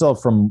liberate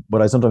yourself from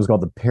what I sometimes call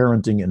the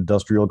parenting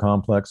industrial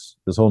complex,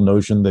 this whole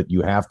notion that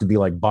you have to be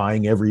like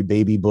buying every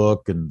baby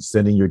book and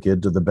sending your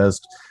kid to the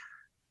best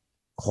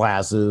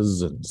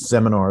classes and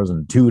seminars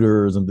and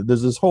tutors. And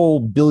there's this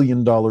whole $1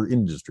 billion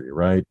industry,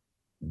 right?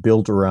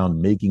 Built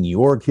around making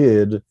your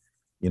kid,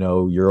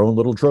 your own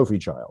little trophy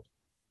child.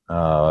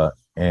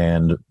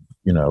 And,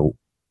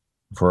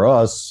 for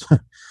us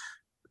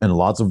and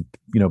lots of,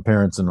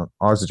 parents in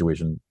our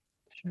situation,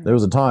 Sure. there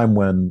was a time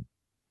when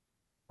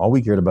all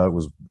we cared about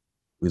was,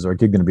 is our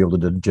kid going to be able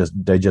to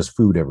digest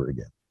food ever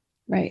again?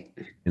 Right.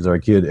 Is our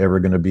kid ever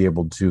going to be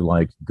able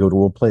to go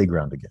to a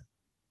playground again?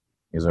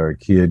 Is our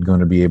kid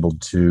going to be able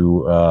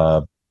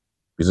to,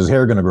 is his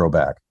hair going to grow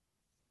back?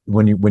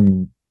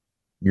 When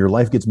your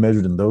life gets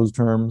measured in those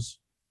terms,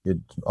 it's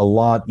a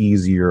lot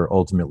easier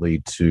ultimately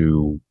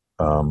to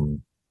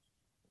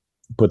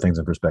put things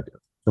in perspective.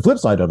 The flip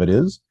side of it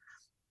is,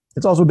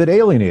 it's also a bit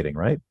alienating,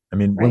 right? I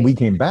mean, when we Right.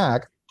 came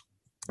back,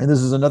 and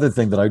this is another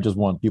thing that I just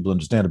want people to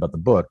understand about the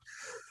book,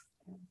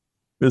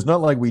 it's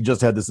not like we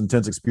just had this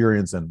intense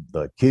experience and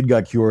the kid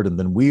got cured and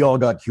then we all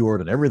got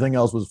cured and everything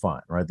else was fine,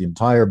 right? The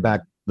entire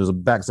back there's a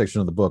back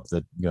section of the book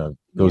that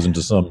goes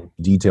into some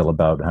detail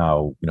about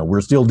how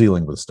we're still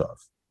dealing with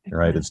stuff,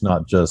 right? It's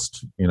not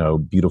just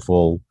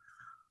beautiful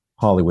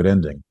Hollywood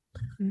ending.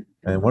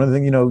 And one of the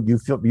things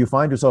you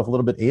find yourself a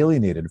little bit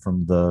alienated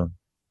from the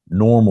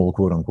normal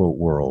quote unquote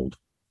world,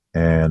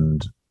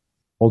 and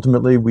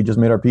ultimately we just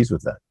made our peace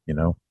with that.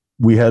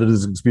 We had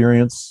this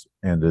experience,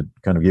 and it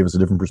kind of gave us a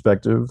different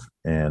perspective.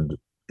 And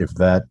if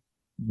that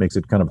makes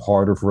it kind of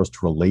harder for us to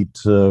relate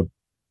to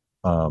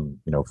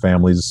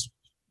families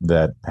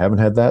that haven't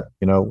had that,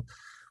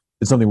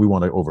 it's something we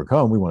want to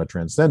overcome. We want to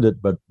transcend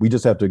it, but we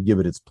just have to give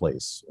it its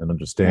place and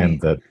understand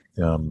that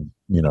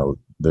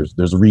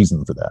there's a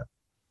reason for that.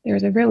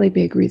 There's a really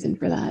big reason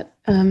for that.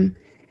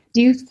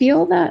 Do you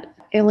feel that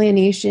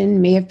alienation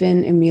may have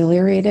been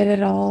ameliorated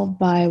at all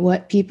by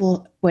what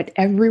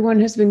everyone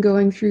has been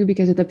going through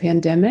because of the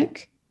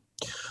pandemic?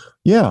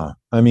 Yeah.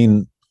 I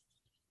mean,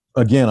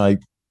 again, I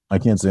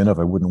can't say enough.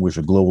 I wouldn't wish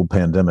a global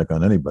pandemic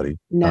on anybody.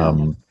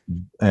 No.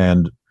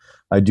 And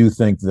I do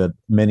think that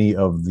many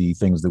of the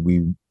things that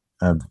we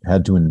have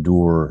had to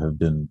endure have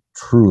been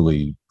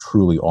truly,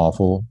 truly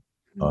awful.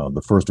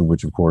 The first of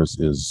which, of course,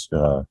 is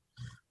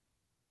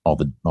all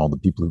the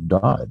people who've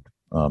died.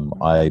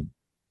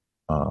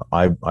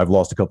 I've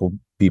lost a couple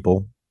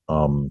people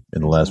in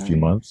the last few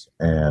months,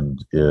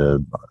 and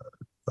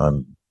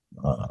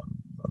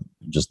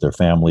just their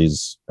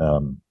families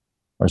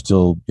are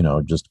still,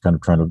 just kind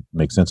of trying to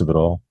make sense of it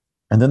all.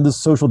 And then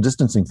this social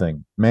distancing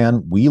thing,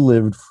 man, we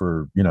lived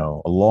for,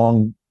 a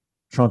long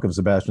chunk of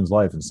Sebastian's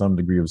life in some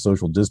degree of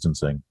social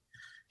distancing.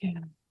 Yeah.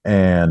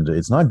 And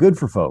it's not good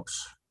for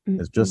folks.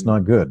 It's just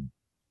not good.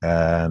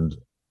 And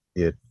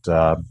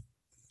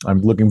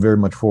I'm looking very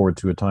much forward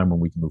to a time when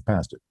we can move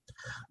past it.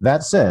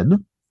 That said,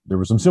 there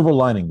were some silver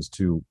linings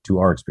to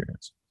our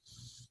experience.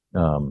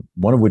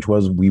 One of which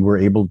was we were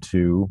able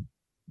to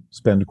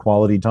spend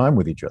quality time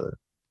with each other,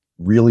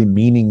 really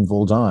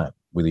meaningful time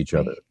with each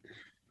other.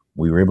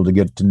 We were able to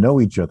get to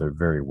know each other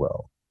very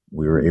well.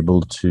 We were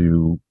able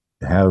to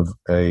have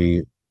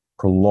a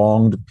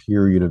prolonged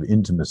period of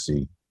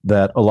intimacy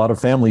that a lot of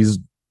families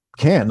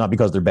can't, not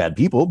because they're bad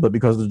people, but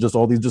because there's just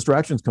all these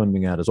distractions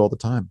coming at us all the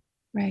time.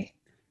 Right.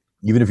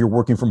 Even if you're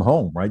working from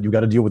home, right? You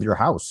got to deal with your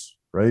house,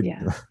 right?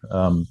 Yeah.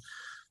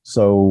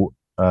 So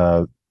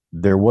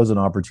there was an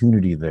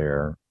opportunity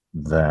there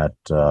that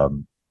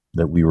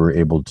we were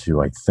able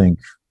to, I think,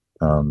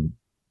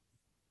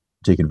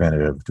 take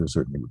advantage of to a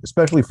certain degree,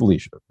 especially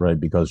Felicia, right?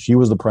 Because she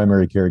was the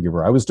primary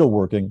caregiver. I was still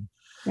working,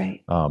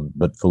 right?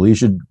 But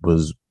Felicia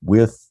was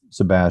with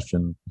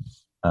Sebastian,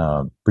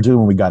 particularly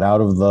when we got out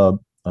of the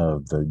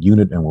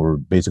unit and were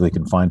basically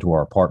confined to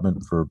our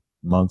apartment for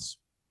months,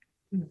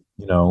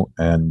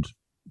 and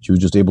she was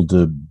just able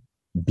to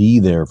be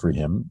there for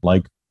him,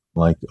 like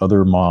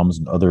other moms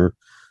and other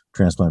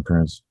transplant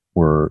parents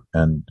were,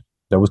 and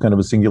that was kind of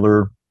a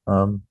singular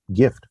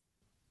gift.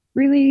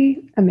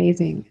 Really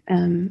amazing.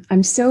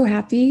 I'm so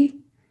happy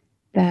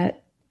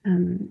that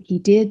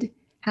Sebastian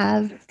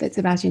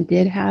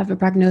did have a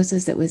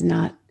prognosis that was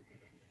not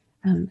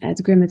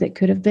as grim as it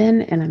could have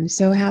been. And I'm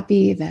so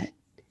happy that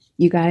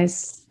you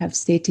guys have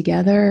stayed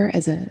together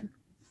as a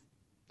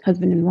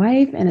husband and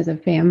wife and as a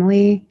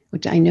family,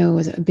 which I know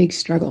was a big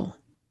struggle.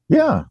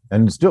 Yeah.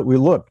 And still,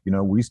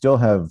 we still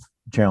have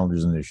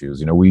challenges and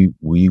issues. We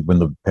when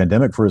the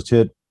pandemic first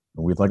hit,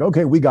 we were like,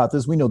 okay, we got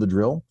this. We know the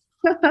drill.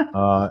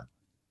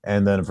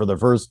 And then for the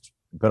first,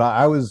 but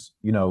I was,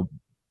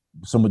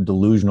 somewhat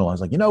delusional. I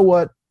was like, you know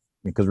what?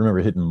 Because remember,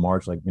 it hit in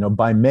March,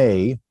 by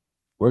May,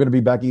 we're going to be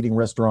back eating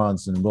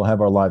restaurants and we'll have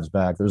our lives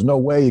back. There's no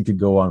way it could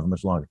go on for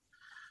much longer.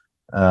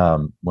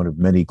 One of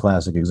many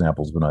classic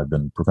examples when I've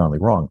been profoundly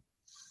wrong.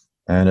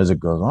 And as it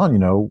goes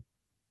on,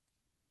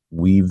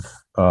 we've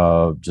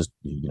just,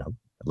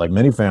 like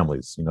many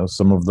families,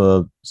 some of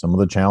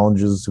the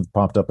challenges have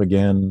popped up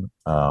again.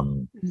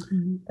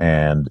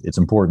 And it's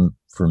important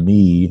for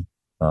me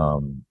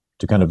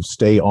to kind of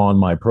stay on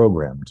my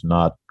program, to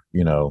not,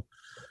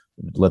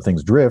 let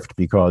things drift,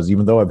 because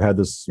even though I've had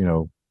this,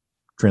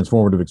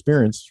 transformative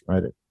experience,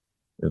 right?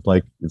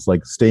 It's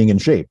like staying in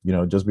shape,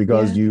 just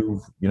because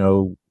you've,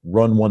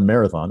 run one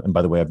marathon. And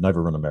by the way, I've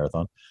never run a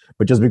marathon,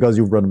 but just because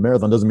you've run a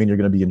marathon doesn't mean you're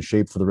going to be in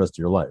shape for the rest of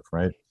your life,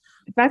 right?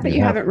 The fact that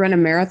you haven't run a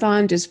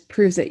marathon just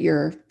proves that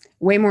you're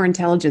way more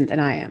intelligent than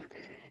I am.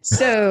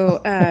 So,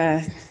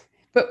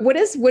 but what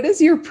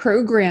is your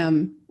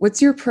program?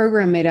 What's your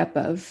program made up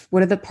of?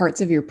 What are the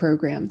parts of your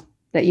program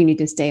that you need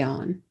to stay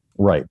on?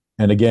 Right.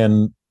 And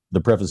again,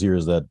 the preface here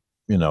is that,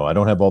 I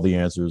don't have all the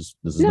answers.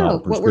 This is not a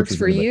prescription. What works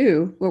for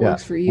you? What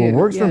works for you? What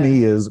works for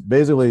me is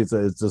basically it's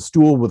a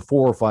stool with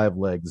 4 or 5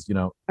 legs,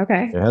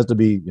 Okay. It has to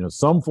be,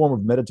 some form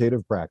of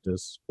meditative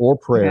practice or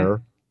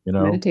prayer,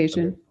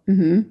 meditation.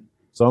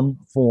 Some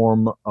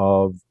form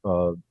of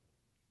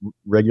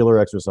regular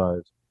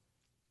exercise,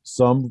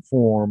 some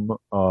form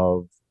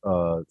of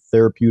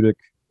therapeutic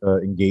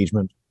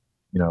engagement,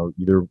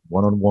 either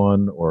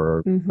one-on-one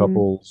or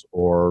couples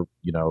or,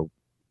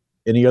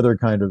 any other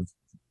kind of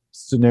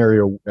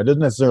scenario. It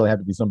doesn't necessarily have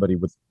to be somebody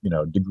with,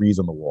 degrees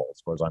on the wall,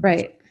 as far as I'm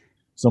concerned.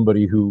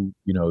 Somebody who,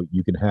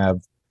 you can have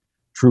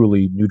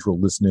truly neutral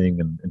listening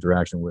and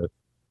interaction with.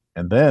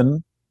 And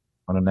then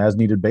on an as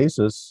needed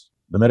basis,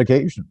 the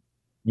medication.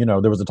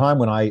 There was a time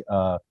when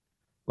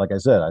like I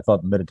said, I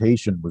thought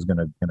meditation was going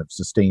to kind of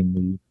sustain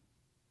me.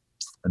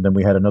 And then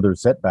we had another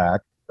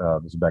setback.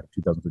 This is back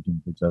in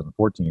 2013,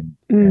 2014.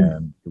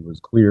 And it was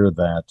clear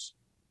that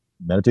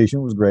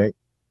meditation was great,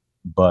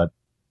 but,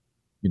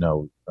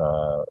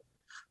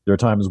 there are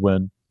times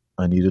when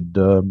I needed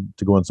to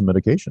go on some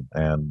medication.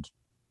 And,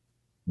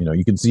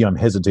 you can see I'm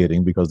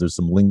hesitating because there's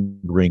some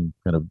lingering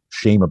kind of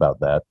shame about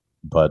that,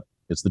 but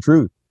it's the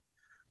truth.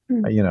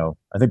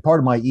 I think part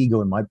of my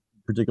ego in my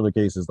particular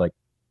case is like,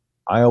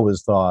 I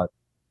always thought,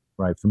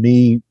 right, for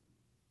me,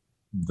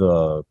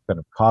 the kind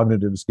of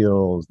cognitive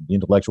skills, the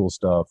intellectual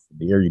stuff,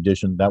 the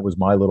erudition, that's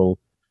what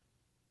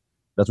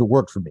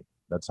worked for me.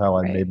 That's how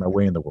I made my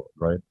way in the world,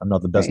 right? I'm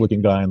not the best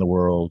looking guy in the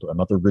world. I'm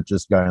not the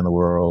richest guy in the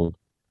world.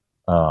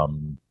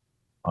 I'm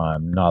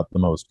not the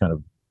most kind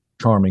of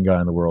charming guy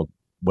in the world.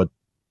 But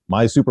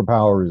my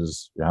superpower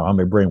is how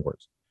my brain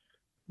works.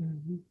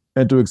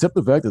 And to accept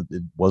the fact that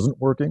it wasn't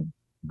working,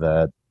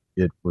 that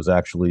it was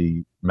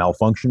actually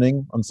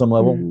malfunctioning on some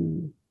level,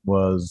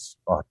 was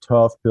a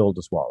tough pill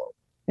to swallow.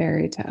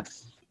 Very tough.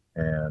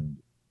 And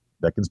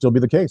that can still be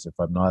the case if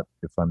I'm not,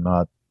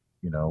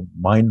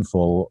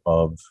 mindful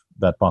of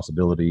that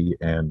possibility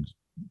and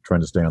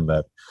trying to stay on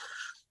that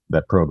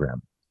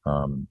program.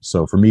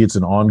 So for me, it's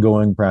an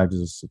ongoing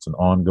practice. It's an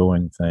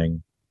ongoing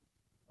thing.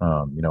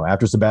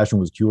 After Sebastian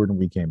was cured and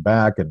we came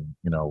back, and,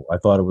 I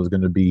thought it was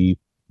going to be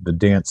the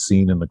dance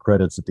scene in the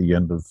credits at the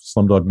end of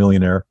Slumdog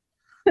Millionaire.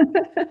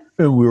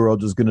 And we were all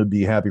just going to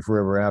be happy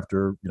forever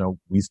after.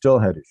 We still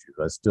had issues.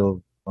 I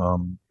still,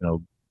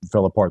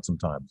 fell apart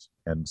sometimes.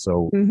 And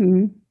so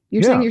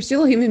you're saying you're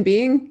still a human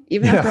being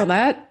even after all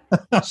that?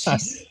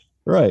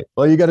 Right.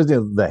 Well, you got to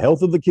do the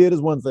health of the kid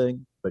is one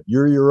thing, but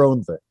you're your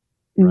own thing,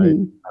 right?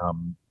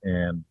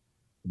 And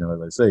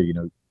as I say,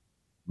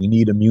 we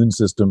need immune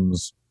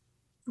systems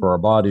for our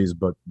bodies,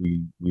 but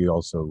we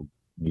also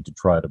need to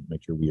try to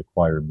make sure we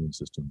acquire immune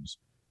systems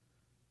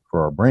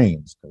for our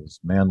brains, because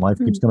life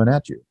keeps coming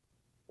at you.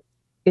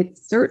 It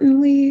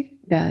certainly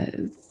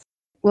does.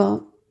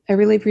 Well, I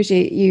really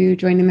appreciate you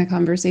joining the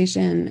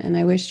conversation, and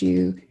I wish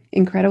you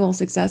incredible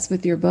success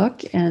with your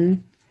book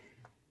and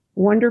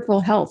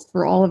wonderful health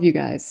for all of you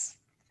guys.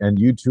 And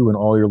you too, and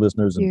all your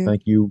listeners. And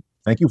thank you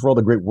for all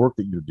the great work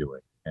that you're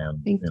doing.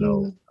 And thank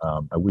you.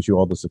 I wish you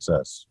all the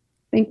success.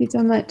 Thank you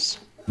so much.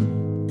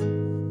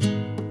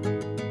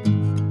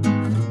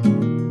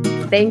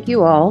 Thank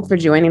you all for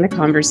joining the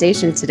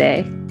conversation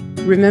today.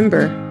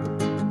 Remember,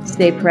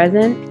 stay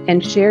present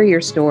and share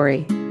your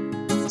story.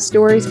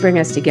 Stories bring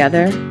us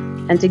together,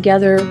 and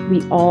together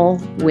we all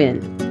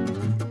win.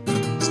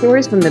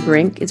 Stories from the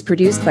Brink is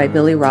produced by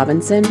Billy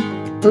Robinson,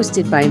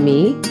 hosted by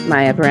me,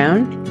 Maya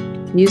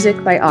Browne,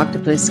 music by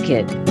Octopus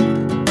Kid.